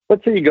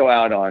 let's say you go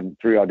out on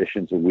 3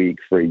 auditions a week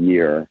for a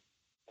year.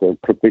 So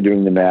quickly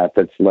doing the math,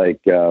 that's like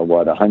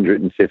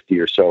 150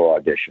 or so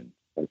auditions.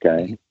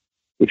 Okay,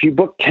 if you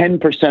book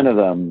 10% of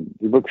them,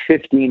 you book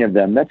 15 of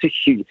them. That's a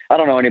huge. I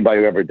don't know anybody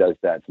who ever does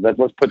that. So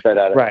let's put that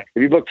out. Right.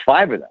 If you book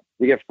 5 of them,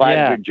 you get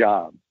 5 good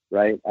jobs.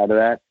 Right out of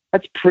that.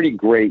 That's a pretty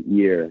great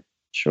year.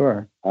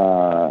 Sure.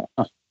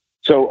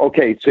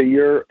 So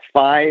you're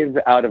 5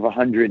 out of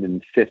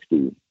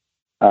 150.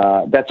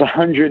 That's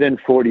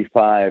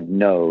 145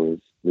 no's,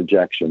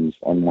 rejections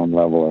on one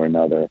level or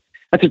another.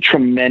 That's a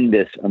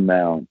tremendous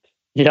amount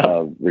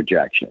of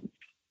rejection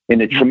in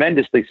a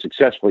tremendously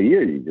successful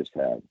year you just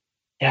had.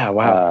 Yeah,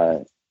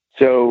 wow.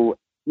 So,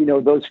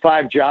 those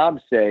 5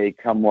 jobs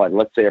come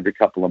let's say every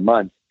couple of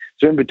months.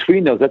 So in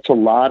between those, that's a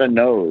lot of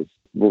no's.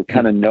 We'll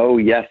kind of know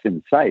yes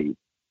in sight.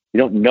 You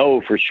don't know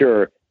for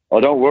sure.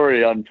 Oh, don't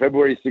worry. On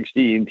February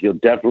 16th, you'll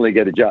definitely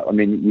get a job. I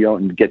mean, you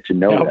don't get to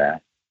know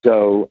that.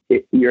 So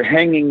you're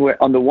hanging with,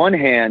 on the one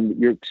hand,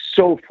 you're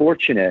so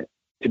fortunate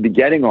to be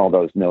getting all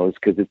those no's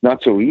because it's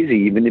not so easy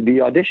even to be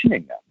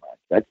auditioning that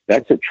much.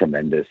 That's a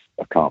tremendous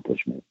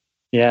accomplishment.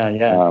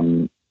 Yeah.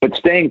 But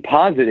staying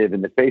positive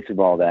in the face of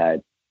all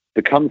that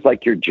becomes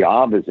like your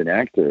job as an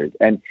actor.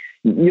 And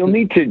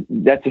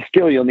that's a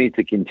skill you'll need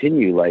to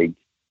continue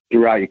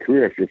throughout your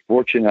career. If you're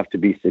fortunate enough to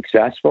be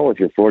successful, if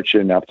you're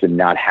fortunate enough to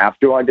not have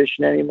to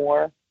audition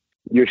anymore,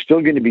 you're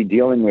still going to be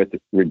dealing with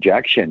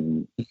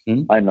rejection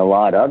and a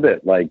lot of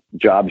it, like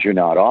jobs you're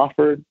not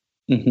offered,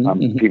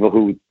 people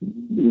who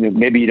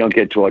maybe you don't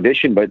get to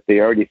audition, but they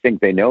already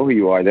think they know who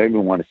you are. They don't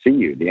even want to see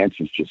you. The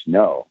answer is just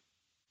no.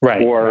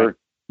 Right. Or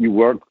you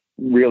work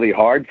really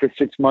hard for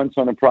 6 months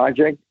on a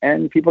project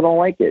and people don't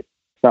like it.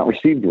 It's not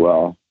received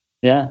well.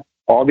 Yeah.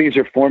 All these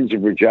are forms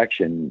of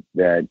rejection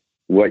that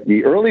what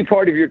the early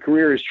part of your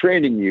career is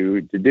training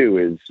you to do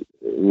is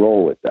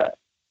roll with that.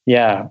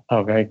 Yeah.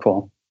 Oh, very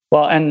cool.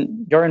 Well,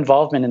 and your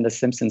involvement in The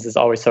Simpsons is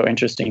always so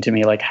interesting to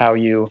me, like how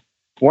you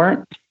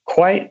weren't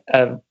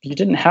you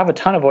didn't have a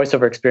ton of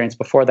voiceover experience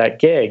before that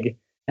gig.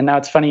 And now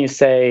it's funny you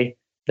say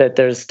that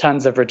there's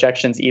tons of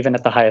rejections even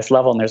at the highest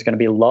level and there's going to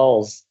be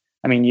lulls.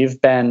 I mean,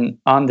 you've been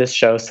on this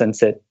show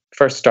since it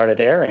first started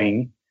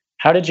airing.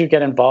 How did you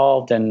get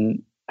involved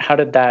and how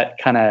did that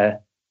kind of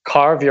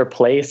carve your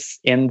place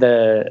in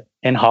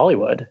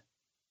Hollywood?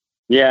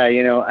 Yeah,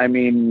 I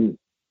mean,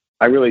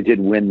 I really did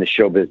win the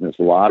show business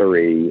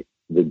lottery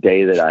the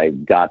day that I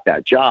got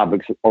that job,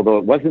 because although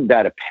it wasn't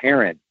that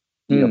apparent,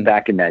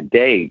 back in that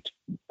day,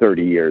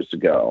 30 years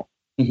ago,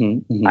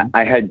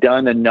 I had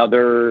done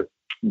another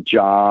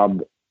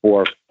job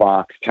for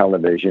Fox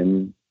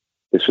Television.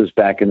 This was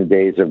back in the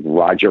days of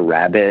Roger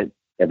Rabbit.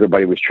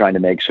 Everybody was trying to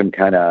make some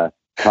kind of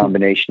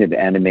combination of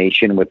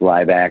animation with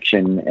live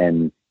action,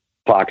 and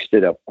Fox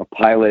did a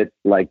pilot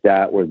like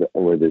that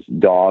where this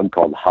dog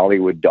called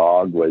Hollywood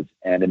Dog was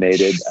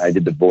animated. I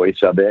did the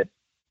voice of it.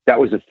 That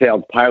was a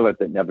failed pilot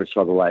that never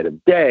saw the light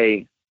of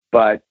day,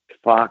 but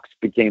Fox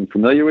became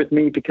familiar with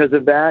me because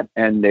of that,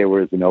 and there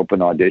was an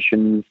open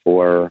audition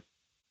it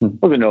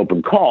was an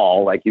open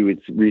call like you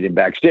would read in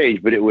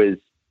Backstage, but it was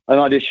an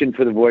audition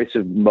for the voice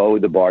of Mo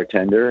the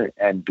bartender,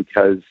 and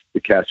because the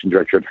casting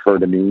director had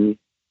heard of me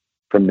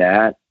from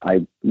that,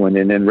 I went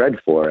in and read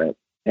for it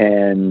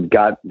and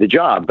got the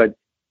job. But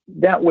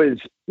that was,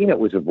 it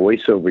was a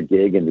voiceover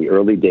gig in the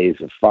early days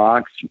of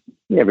Fox. You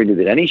never knew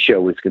that any show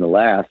was going to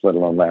last, let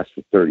alone last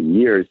for 30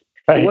 years.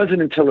 Right. It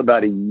wasn't until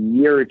about a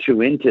year or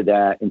two into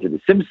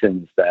The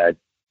Simpsons, that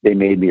they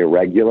made me a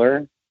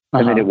regular.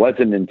 And then it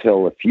wasn't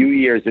until a few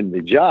years into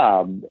the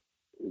job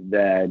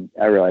that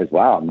I realized,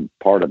 wow, I'm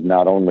part of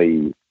not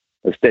only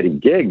a steady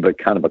gig, but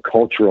kind of a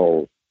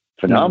cultural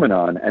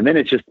phenomenon. And then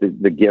it's just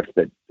the gift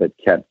that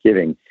kept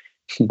giving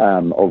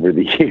over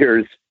the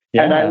years.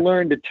 Yeah. And I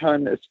learned a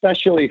ton,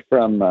 especially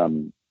from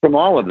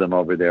all of them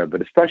over there,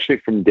 but especially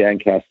from Dan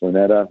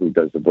Castellaneta, who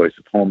does the voice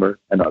of Homer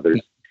and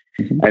others,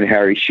 and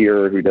Harry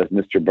Shearer, who does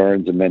Mr.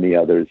 Burns, and many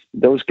others.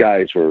 Those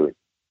guys were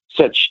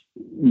such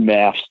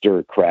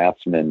master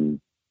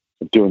craftsmen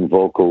of doing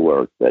vocal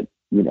work that,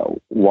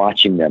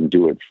 watching them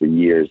do it for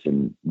years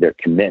and their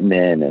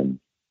commitment, and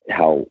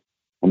how,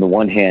 on the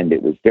one hand,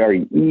 it was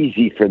very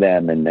easy for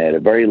them and they had a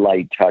very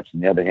light touch. On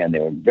the other hand, they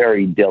were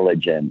very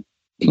diligent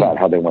about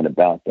how they went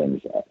about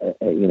things.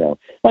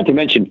 Not to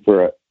mention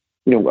for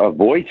a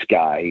voice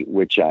guy,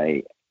 which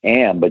I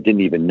am, but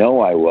didn't even know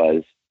I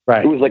was.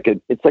 Right. It was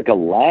it's like a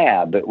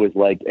lab. It was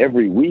like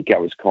every week I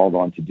was called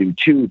on to do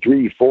 2,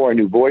 3, 4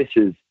 new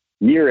voices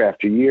year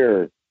after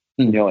year.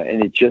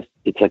 And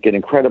it's like an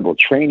incredible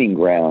training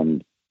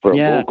ground for a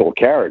vocal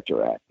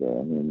character actor.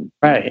 I mean,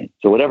 right.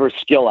 So whatever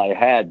skill I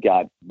had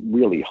got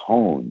really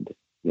honed,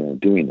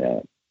 doing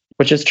that.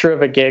 which is true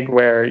of a gig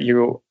where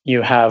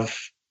you have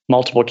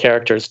multiple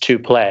characters to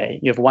play.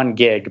 You have one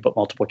gig, but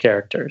multiple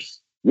characters.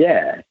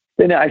 Yeah.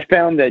 Then I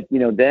found that,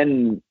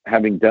 then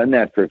having done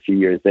that for a few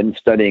years, then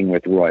studying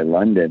with Roy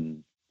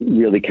London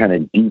really kind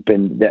of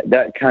deepened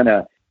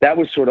that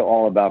was sort of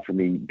all about for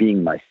me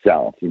being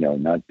myself,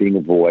 not being a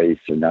voice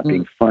or not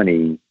being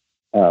funny,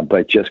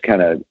 but just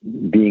kind of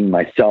being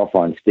myself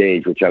on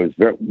stage, which I was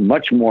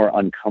much more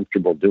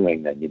uncomfortable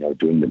doing than,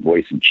 doing the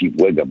voice of Chief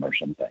Wiggum or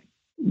something.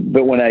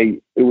 But when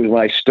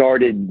I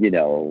started,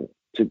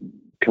 to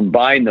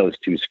combine those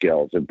two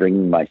skills of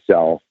bringing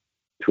myself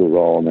to a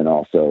role and then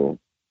also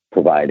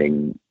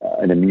providing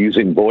an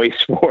amusing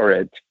voice for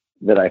it,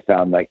 that I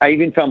found, I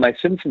even found my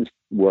Simpsons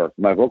work,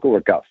 my vocal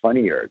work got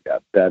funnier,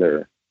 got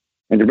better.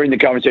 And to bring the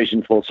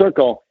conversation full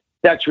circle,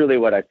 that's really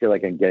what I feel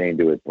like I'm getting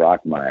into with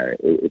Brockmire.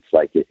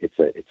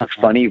 It's a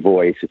funny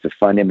voice, it's a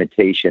fun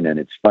imitation, and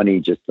it's funny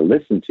just to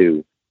listen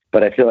to.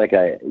 But I feel like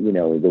the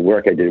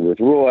work I did with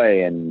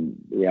Roy and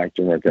the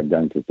acting work I've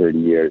done for 30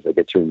 years, I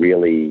get to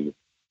really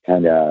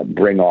kind of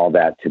bring all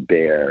that to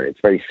bear. It's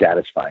very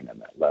satisfying on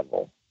that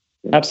level.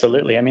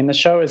 Absolutely. I mean, the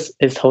show is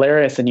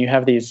hilarious, and you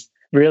have these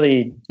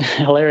really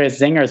hilarious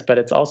zingers, but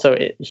it's also,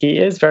 he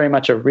is very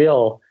much a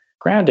real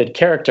grounded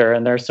character,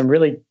 and there's some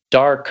really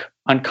dark,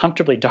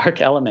 uncomfortably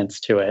dark elements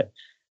to it.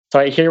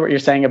 So I hear what you're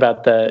saying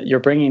about you're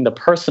bringing the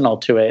personal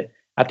to it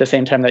at the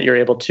same time that you're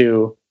able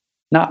to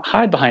not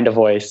hide behind a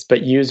voice,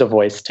 but use a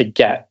voice to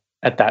get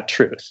at that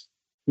truth.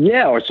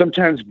 Yeah, or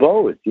sometimes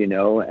both,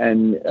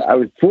 and I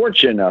was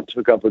fortunate enough to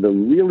hook up with a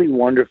really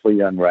wonderful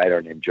young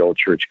writer named Joel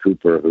Church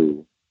Cooper,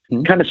 who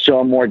kind of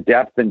saw more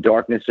depth and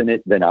darkness in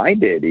it than I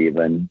did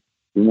even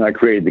when I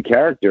created the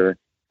character.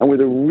 And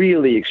with a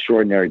really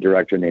extraordinary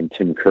director named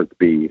Tim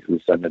Kirkby,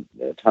 who's done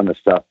a ton of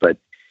stuff, but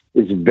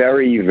is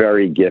very,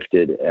 very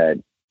gifted at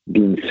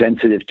being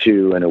sensitive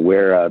to and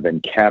aware of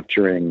and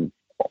capturing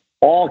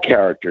all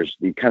characters,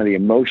 the kind of the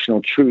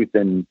emotional truth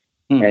and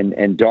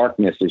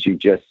darkness, as you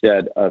just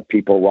said, of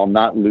people, while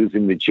not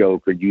losing the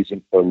joke or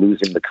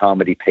losing the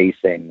comedy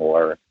pacing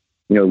or,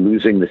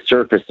 losing the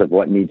surface of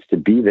what needs to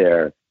be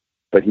there.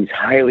 But he's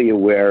highly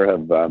aware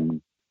of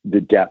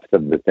the depth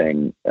of the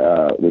thing,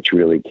 which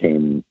really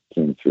came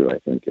through, I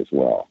think, as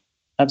well.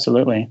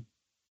 Absolutely.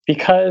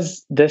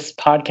 Because this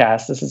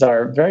is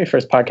our very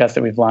first podcast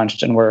that we've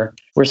launched, and we're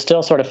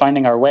still sort of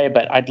finding our way,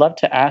 but I'd love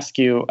to ask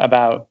you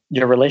about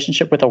your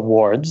relationship with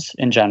awards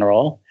in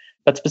general,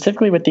 but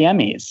specifically with the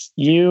Emmys.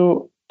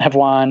 You have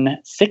won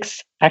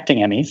 6 acting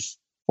Emmys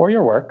for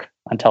your work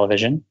on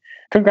television.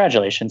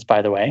 Congratulations,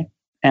 by the way.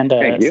 And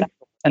thank you.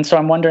 And so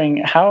I'm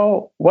wondering,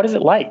 what is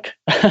it like?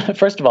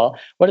 First of all,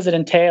 what does it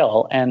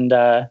entail? And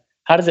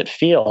how does it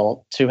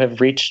feel to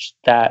have reached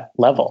that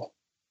level?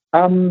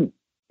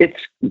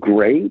 It's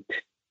great.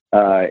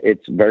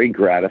 It's very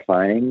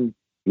gratifying.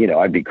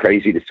 I'd be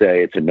crazy to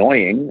say it's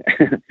annoying.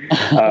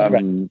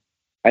 Right.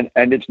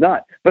 And it's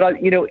not. But,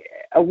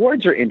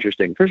 awards are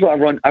interesting. First of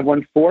all, I've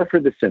won 4 for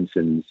The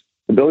Simpsons.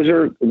 Those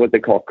are what they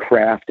call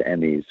craft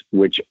Emmys,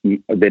 which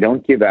they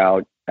don't give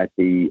out at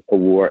the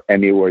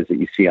Emmy Awards that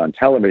you see on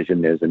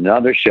television. There's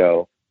another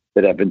show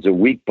that happens a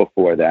week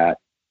before that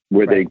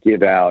where they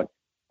give out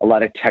a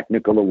lot of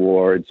technical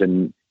awards,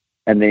 and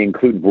they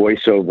include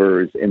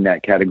voiceovers in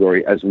that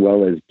category as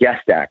well as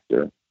guest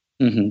actor,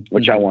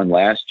 which I won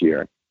last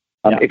year.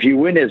 If you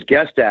win as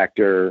guest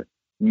actor,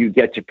 you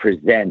get to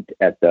present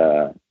at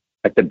the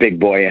Big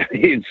Boy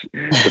Emmys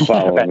the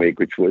following week,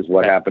 which was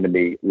what happened to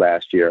me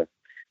last year.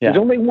 Yeah.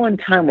 There's only one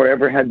time where I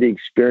ever had the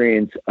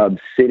experience of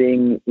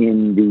sitting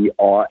in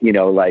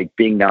the,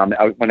 being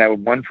nominated. When I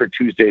won for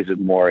Tuesdays at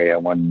Morrie, I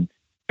won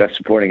Best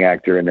Supporting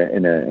Actor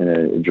in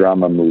a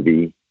drama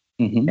movie.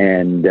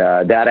 And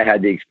that I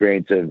had the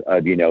experience of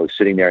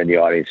sitting there in the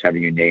audience,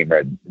 having your name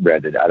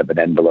read out of an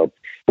envelope.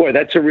 Boy,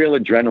 that's a real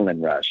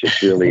adrenaline rush.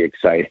 It's really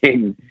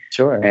exciting.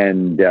 Sure.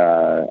 And,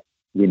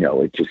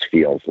 it just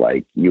feels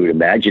like you would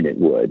imagine it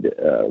would,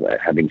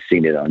 having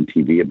seen it on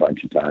TV a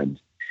bunch of times.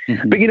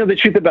 But, the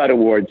truth about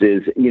awards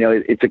is,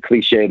 it's a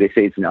cliche. They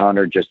say it's an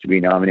honor just to be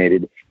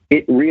nominated.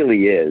 It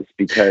really is,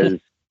 because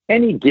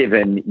any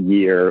given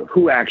year,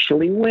 who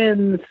actually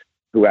wins,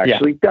 who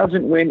actually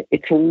doesn't win,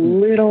 it's a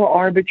little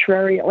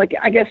arbitrary. Like,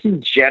 I guess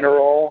in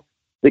general,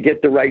 they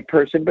get the right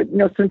person. But,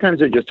 sometimes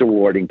they're just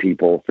awarding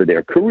people for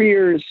their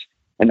careers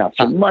and not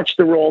so much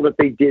the role that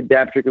they did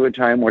that particular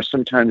time, or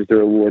sometimes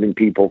they're awarding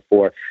people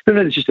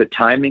sometimes it's just a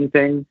timing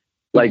thing.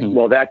 Like,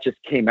 well, that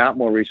just came out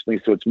more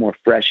recently, so it's more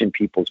fresh in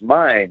people's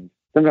minds.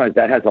 Sometimes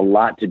that has a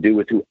lot to do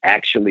with who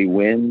actually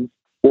wins,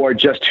 or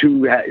just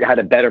who had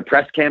a better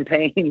press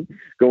campaign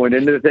going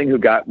into the thing, who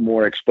got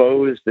more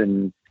exposed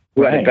and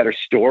who had a better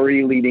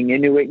story leading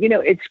into it.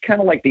 It's kind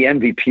of like the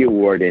MVP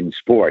award in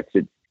sports.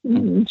 It's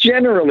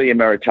generally a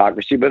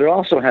meritocracy, but it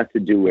also has to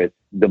do with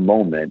the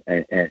moment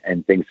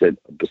and things that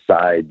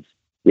besides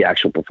the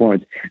actual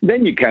performance.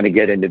 Then you kind of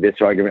get into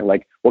this argument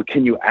like, well,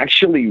 can you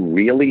actually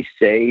really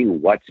say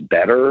what's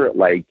better?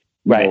 Like,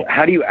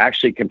 how do you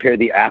actually compare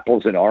the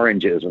apples and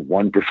oranges of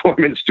one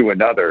performance to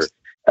another?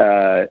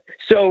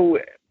 So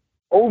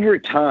over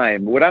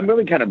time, what I'm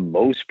really kind of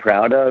most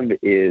proud of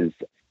is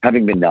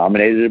having been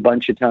nominated a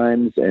bunch of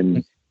times,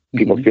 and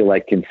people feel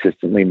like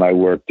consistently my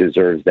work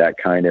deserves that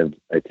kind of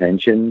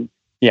attention.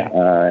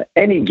 Yeah.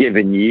 Any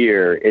given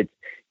year, it's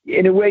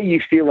in a way you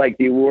feel like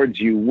the awards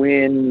you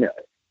win,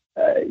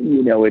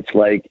 it's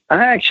like,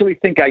 I actually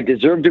think I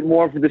deserved it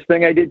more for this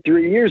thing I did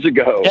 3 years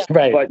ago. Yeah,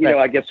 right. But,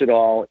 I guess it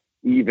all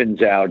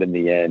evens out in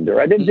the end.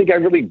 Or I didn't think I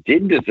really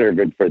did deserve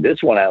it for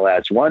this one I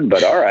last won,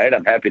 but all right,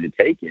 I'm happy to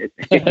take it.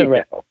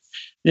 Right.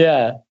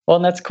 Yeah. Well,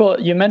 and that's cool.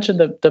 You mentioned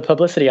the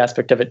publicity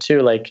aspect of it too.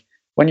 Like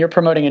when you're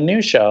promoting a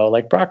new show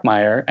like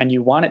Brockmire and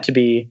you want it to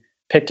be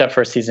picked up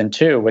for season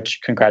 2,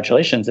 which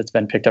congratulations, it's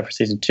been picked up for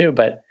season 2.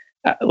 But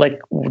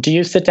do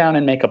you sit down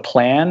and make a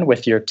plan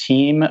with your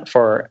team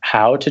for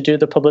how to do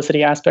the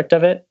publicity aspect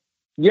of it?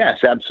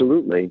 Yes,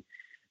 absolutely.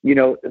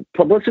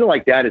 Publicity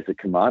like that is a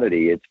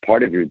commodity. It's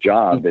part of your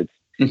job. It's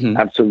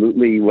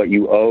absolutely what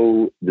you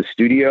owe the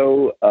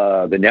studio,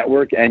 the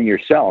network, and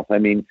yourself. I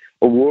mean,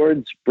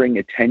 awards bring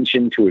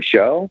attention to a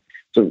show.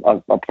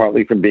 So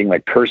partly from being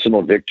like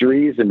personal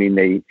victories. I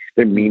mean,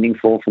 they're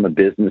meaningful from a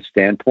business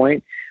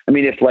standpoint. I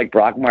mean, if like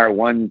Brockmire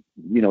won,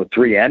 3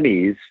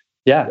 Emmys,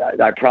 yeah,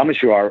 I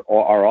promise you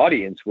our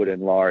audience would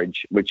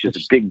enlarge, which is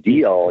a big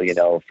deal,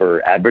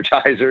 for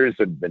advertisers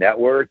and the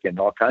network and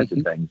all kinds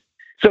of things.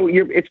 So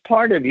it's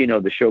part of,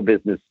 the show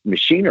business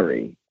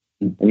machinery.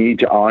 And you need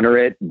to honor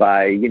it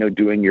by,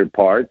 doing your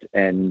part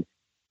and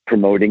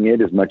promoting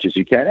it as much as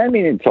you can. I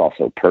mean, it's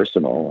also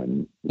personal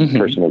and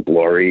personal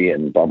glory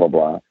and blah, blah,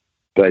 blah.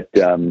 But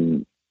it's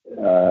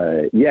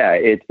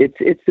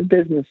a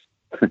business.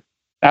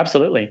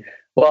 Absolutely.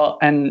 Well,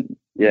 and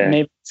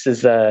maybe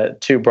this is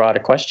too broad a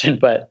question,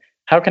 but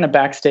how can a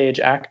backstage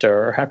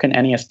actor or how can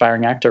any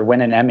aspiring actor win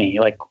an Emmy?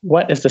 Like,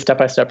 what is the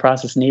step-by-step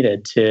process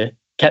needed to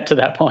get to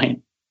that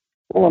point?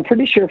 Well, I'm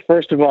pretty sure,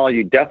 first of all,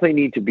 you definitely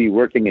need to be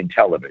working in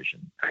television.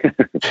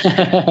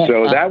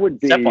 So that would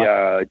be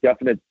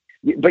definite.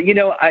 But,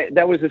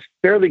 that was a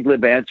fairly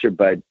glib answer,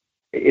 but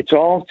it's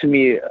all, to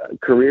me, a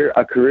career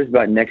is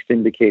about next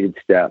indicated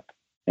step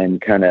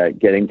and kind of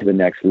getting to the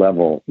next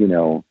level,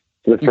 So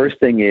the first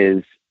thing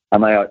is,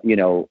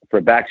 for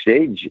a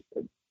backstage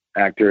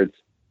actor, it's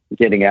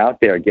getting out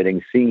there,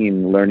 getting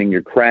seen, learning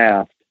your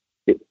craft,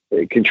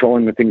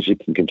 controlling the things you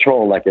can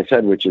control, like I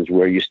said, which is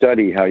where you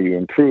study, how you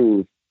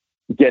improve,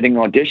 getting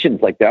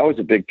auditions. Like that was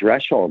a big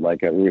threshold.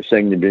 Like we were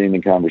saying in the beginning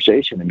of the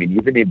conversation. I mean,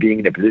 even being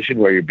in a position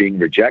where you're being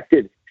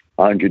rejected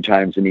 100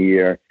 times in a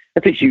year,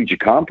 that's a huge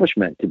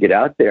accomplishment to get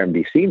out there and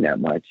be seen that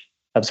much.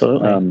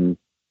 Absolutely.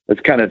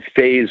 That's kind of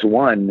phase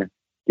one.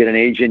 Get an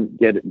agent,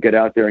 get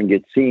out there and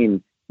get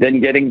seen, then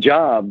getting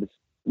jobs,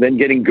 then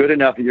getting good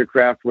enough at your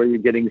craft where you're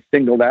getting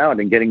singled out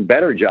and getting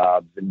better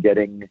jobs and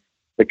getting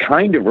the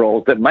kind of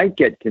roles that might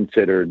get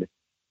considered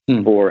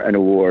for an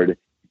award.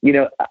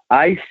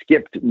 I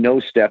skipped no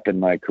step in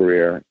my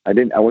career. I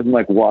wasn't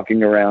like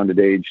walking around at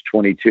age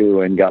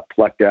 22 and got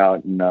plucked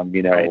out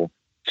and,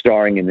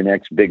 starring in the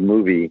next big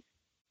movie.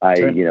 I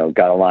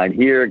got a line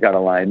here, got a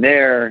line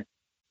there,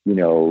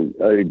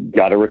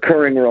 got a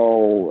recurring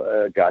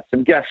role, got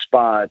some guest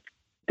spots,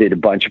 did a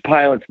bunch of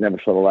pilots, never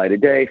saw the light of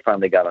day,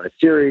 finally got on a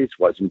series,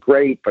 wasn't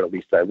great, but at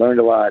least I learned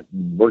a lot,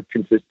 worked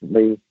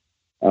consistently.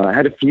 I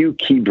had a few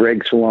key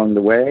breaks along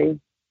the way,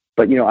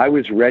 but, I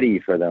was ready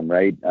for them,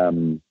 right?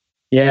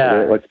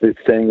 What's the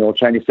saying, the old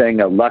Chinese saying,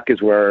 luck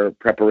is where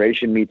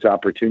preparation meets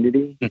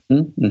opportunity.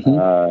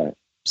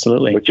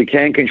 Absolutely. What you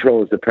can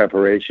control is the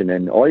preparation,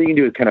 and all you can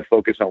do is kind of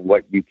focus on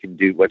what you can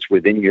do, what's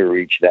within your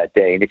reach that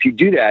day. And if you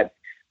do that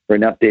for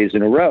enough days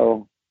in a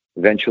row,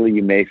 eventually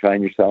you may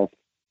find yourself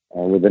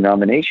with a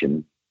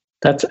nomination.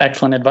 That's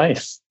excellent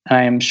advice.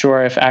 I'm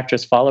sure if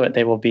actors follow it,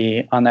 they will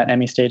be on that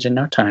Emmy stage in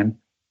no time.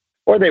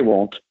 Or they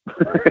won't.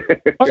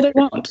 Or they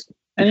won't.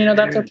 And,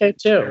 that's okay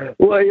too.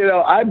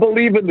 Well, I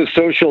believe in the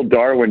social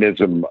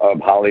Darwinism of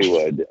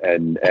Hollywood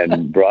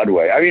and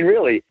Broadway. I mean,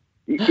 really,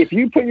 if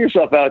you put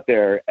yourself out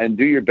there and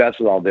do your best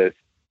with all this,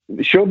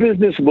 show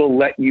business will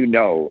let you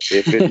know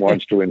if it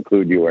wants to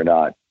include you or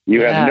not.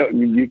 You have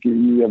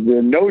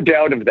no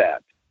doubt of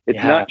that.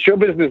 It's not, show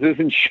business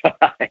isn't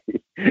shy.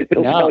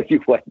 It'll tell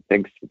you what it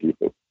thinks of you.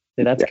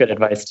 Yeah, that's good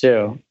advice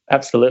too.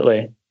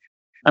 Absolutely.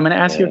 I'm going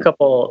to ask you a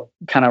couple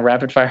kind of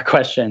rapid fire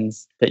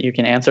questions that you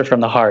can answer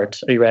from the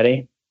heart. Are you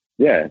ready?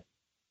 Yeah.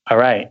 All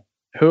right.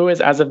 Who is,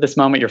 as of this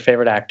moment, your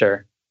favorite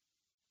actor?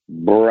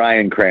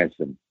 Bryan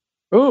Cranston.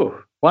 Ooh,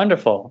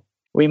 wonderful.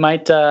 We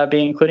might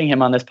be including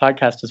him on this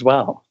podcast as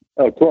well.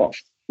 Oh, cool.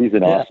 He's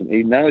an awesome,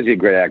 not only is he a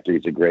great actor,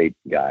 he's a great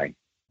guy.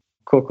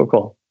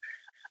 Cool.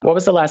 What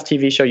was the last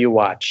TV show you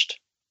watched?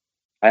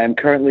 I am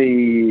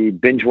currently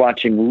binge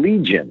watching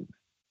Legion.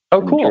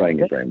 Oh, cool. Enjoying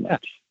it very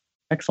much.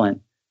 Yeah.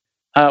 Excellent.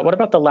 What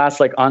about the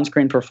last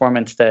on-screen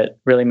performance that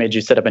really made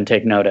you sit up and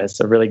take notice?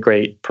 A really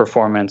great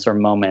performance or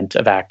moment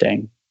of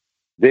acting?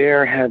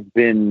 There have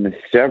been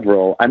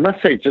several. I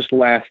must say, just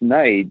last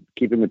night,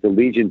 keeping with the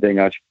Legion thing,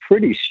 I was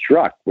pretty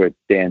struck with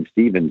Dan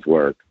Stevens'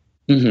 work.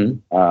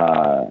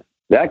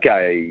 That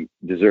guy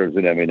deserves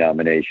an Emmy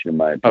nomination, in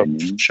my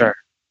opinion. Oh, sure.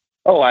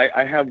 Oh,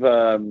 I have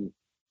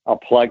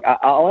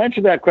I'll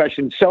answer that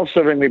question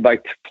self-servingly by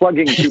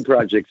plugging 2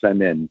 projects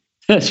I'm in.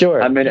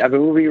 Sure. I have a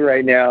movie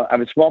right now. I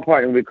have a small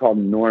part in a movie called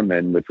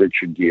Norman with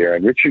Richard Gere,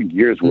 and Richard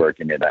Gere's work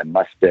in it, I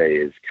must say,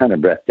 is kind of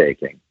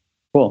breathtaking.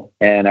 Cool.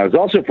 And I was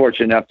also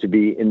fortunate enough to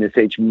be in this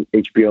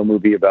HBO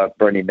movie about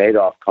Bernie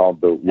Madoff called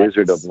The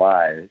Wizard of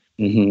Lies.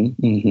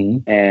 Mm-hmm.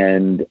 Mm-hmm.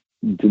 And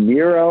De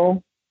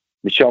Niro,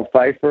 Michelle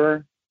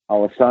Pfeiffer,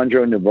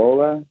 Alessandro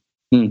Nivola,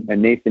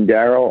 and Nathan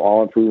Darrow,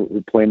 all of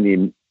who play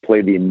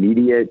the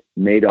immediate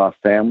Madoff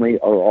family,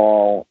 are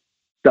all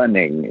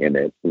stunning in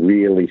it.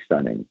 Really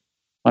stunning.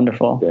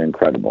 Wonderful. They're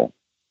incredible.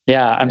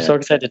 Yeah, I'm so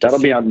excited to That'll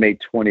see. be on May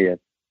 20th.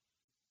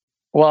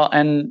 Well,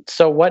 and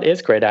so what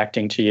is great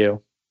acting to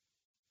you?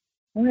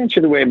 I'll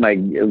answer the way my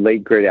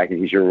late great actor,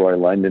 teacher Roy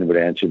London, would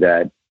answer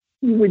that.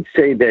 He would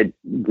say that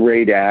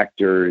great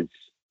actors,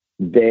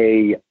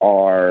 they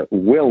are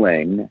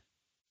willing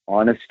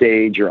on a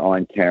stage or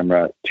on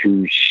camera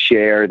to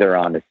share their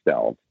honest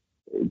selves,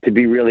 to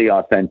be really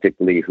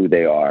authentically who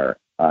they are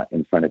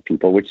in front of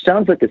people, which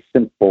sounds like a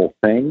simple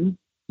thing.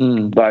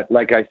 But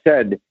like I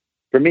said,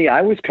 for me,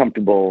 I was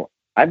comfortable.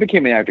 I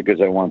became an actor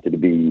because I wanted to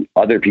be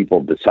other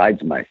people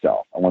besides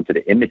myself. I wanted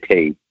to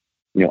imitate,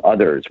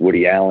 others,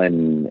 Woody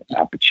Allen,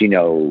 Al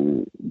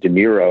Pacino, De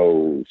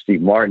Niro,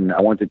 Steve Martin.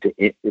 I wanted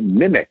to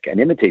mimic and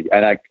imitate,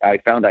 and I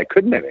found I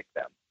could mimic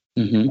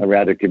them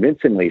rather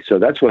convincingly. So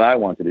that's what I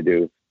wanted to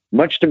do.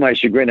 Much to my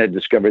chagrin, I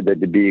discovered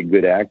that to be a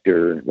good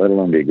actor, let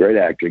alone be a great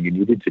actor, you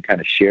needed to kind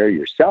of share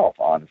yourself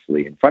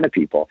honestly in front of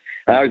people.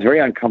 And I was very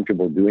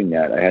uncomfortable doing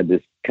that. I had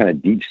this kind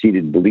of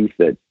deep-seated belief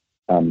that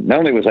not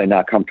only was I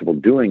not comfortable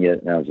doing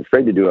it, and I was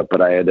afraid to do it,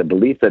 but I had a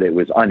belief that it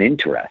was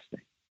uninteresting.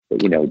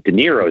 But, De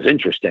Niro is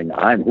interesting.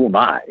 Who am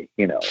I?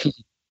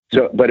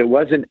 So, but it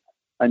wasn't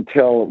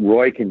until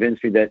Roy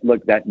convinced me that,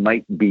 look, that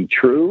might be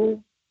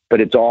true,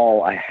 but it's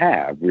all I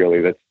have, really.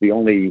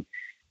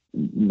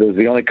 Those are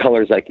the only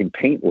colors I can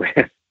paint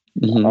with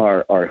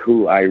are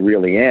who I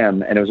really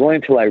am. And it was only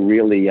until I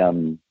really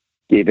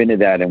gave into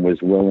that and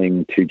was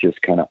willing to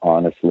just kind of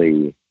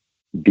honestly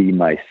be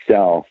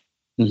myself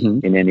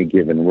in any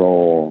given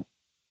role,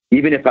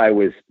 even if I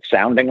was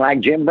sounding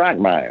like Jim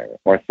Brockmire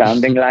or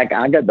sounding like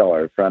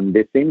Agador from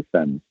The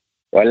Simpsons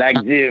or like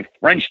the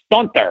French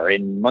Stunter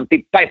in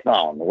Monty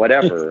Python,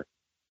 whatever.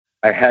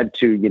 I had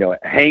to,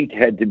 Hank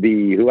had to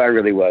be who I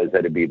really was,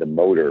 had to be the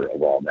motor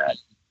of all that.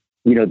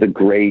 The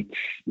great,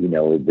 the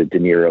De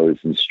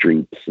Niros and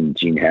Streeps and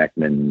Gene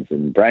Hackmans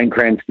and Bryan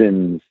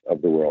Cranstons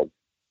of the world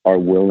are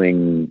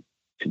willing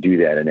to do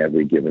that in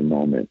every given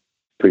moment.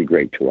 Pretty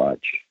great to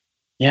watch.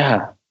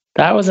 Yeah,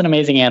 that was an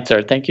amazing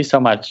answer. Thank you so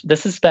much.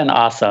 This has been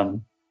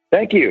awesome.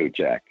 Thank you,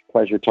 Jack.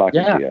 Pleasure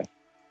talking to you.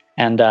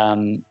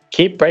 And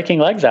keep breaking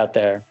legs out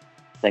there.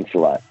 Thanks a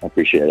lot. I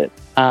appreciate it.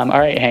 All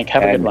right, Hank,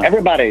 have a good one.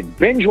 Everybody,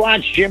 binge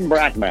watch Jim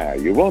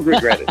Brockmire. You won't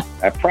regret it.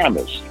 I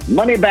promise.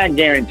 Money back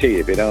guarantee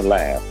if you don't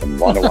laugh and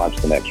want to watch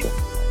the next one.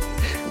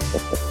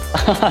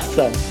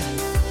 Awesome.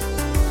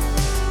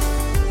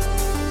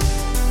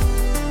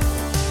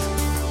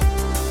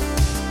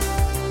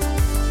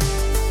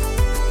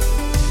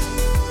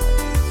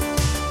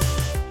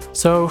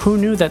 So who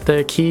knew that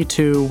the key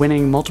to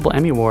winning multiple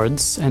Emmy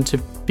Awards and to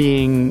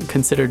being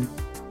considered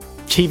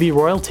TV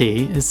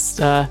royalty is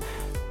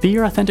be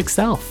your authentic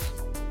self.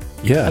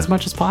 Yeah. As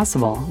much as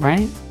possible,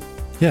 right?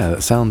 Yeah,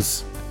 that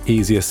sounds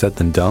easier said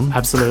than done.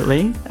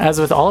 Absolutely. As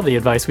with all of the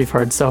advice we've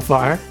heard so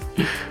far.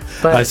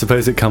 But I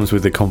suppose it comes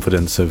with the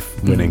confidence of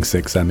winning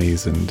 6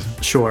 Emmys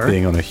and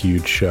being on a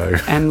huge show.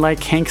 And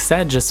like Hank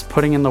said, just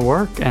putting in the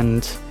work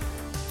and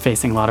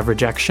facing a lot of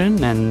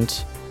rejection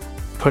and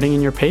putting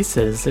in your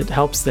paces. It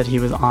helps that he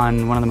was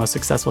on one of the most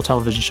successful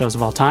television shows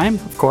of all time,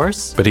 of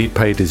course. But he'd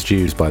paid his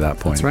dues by that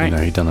point. That's right.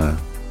 He'd done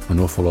an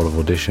awful lot of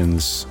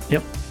auditions.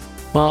 Yep.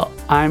 Well,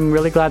 I'm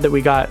really glad that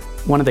we got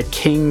one of the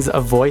kings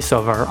of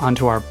voiceover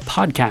onto our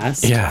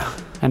podcast. Yeah.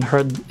 And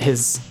heard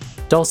his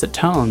dulcet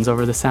tones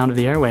over the sound of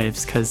the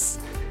airwaves, because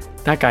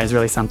that guy is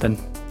really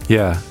something.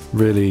 Yeah,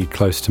 really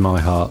close to my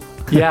heart.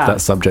 Yeah.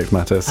 That subject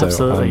matter. So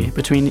absolutely.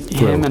 Between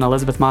him and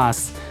Elizabeth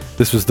Moss.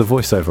 This was the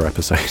voiceover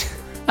episode.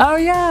 Oh,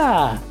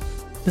 yeah.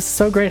 This is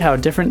so great how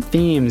different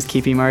themes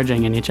keep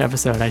emerging in each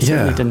episode. I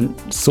certainly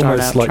didn't start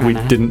out It's almost like we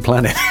didn't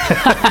plan it.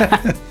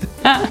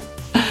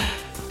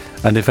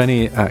 And if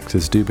any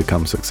actors do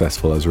become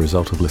successful as a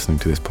result of listening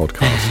to this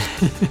podcast,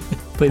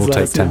 please we'll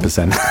take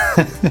 10%.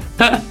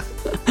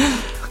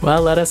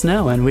 Well, let us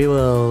know, and we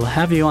will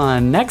have you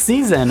on next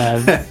season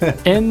of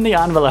In the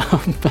Envelope.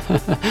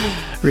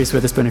 Reese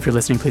Witherspoon, if you're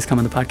listening, please come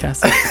on the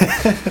podcast.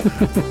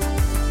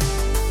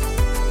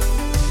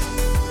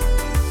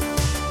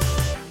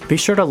 Be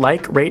sure to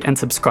like, rate, and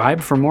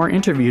subscribe for more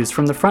interviews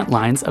from the front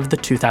lines of the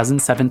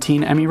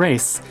 2017 Emmy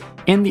race.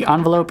 In the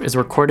Envelope is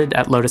recorded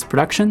at Lotus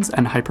Productions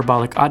and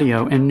Hyperbolic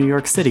Audio in New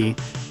York City.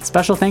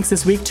 Special thanks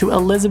this week to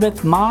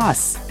Elizabeth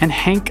Moss and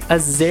Hank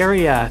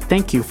Azaria.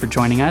 Thank you for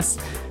joining us.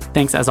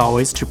 Thanks, as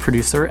always, to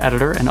producer,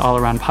 editor, and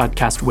all-around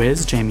podcast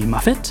whiz, Jamie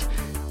Muffett,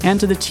 and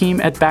to the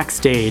team at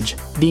Backstage,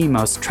 the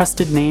most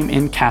trusted name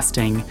in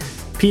casting.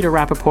 Peter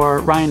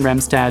Rappaport, Ryan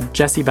Remstad,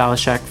 Jesse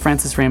Balashek,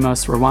 Francis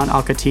Ramos, Rawan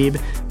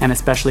Al-Khatib, and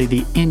especially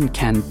the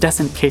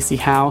incandescent Casey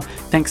Howe.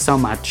 Thanks so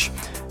much.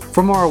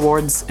 For more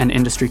awards and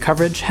industry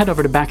coverage, head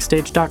over to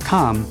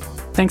Backstage.com.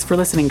 Thanks for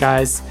listening,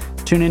 guys.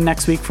 Tune in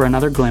next week for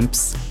another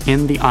glimpse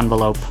in the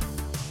envelope.